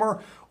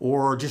sledgehammer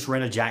or just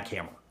rent a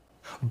jackhammer?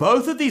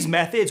 Both of these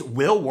methods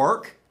will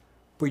work,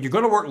 but you're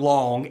going to work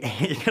long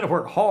and you're going to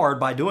work hard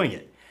by doing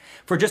it.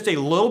 For just a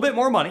little bit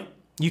more money,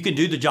 you can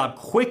do the job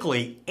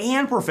quickly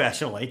and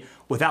professionally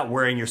without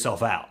wearing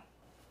yourself out.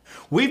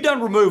 We've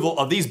done removal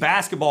of these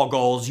basketball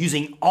goals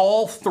using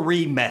all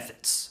three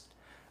methods.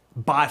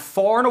 By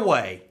far and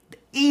away, the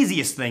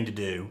easiest thing to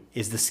do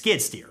is the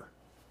skid steer.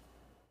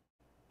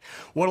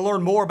 Want to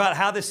learn more about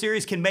how this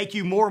series can make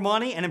you more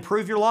money and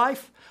improve your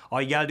life?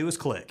 All you got to do is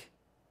click.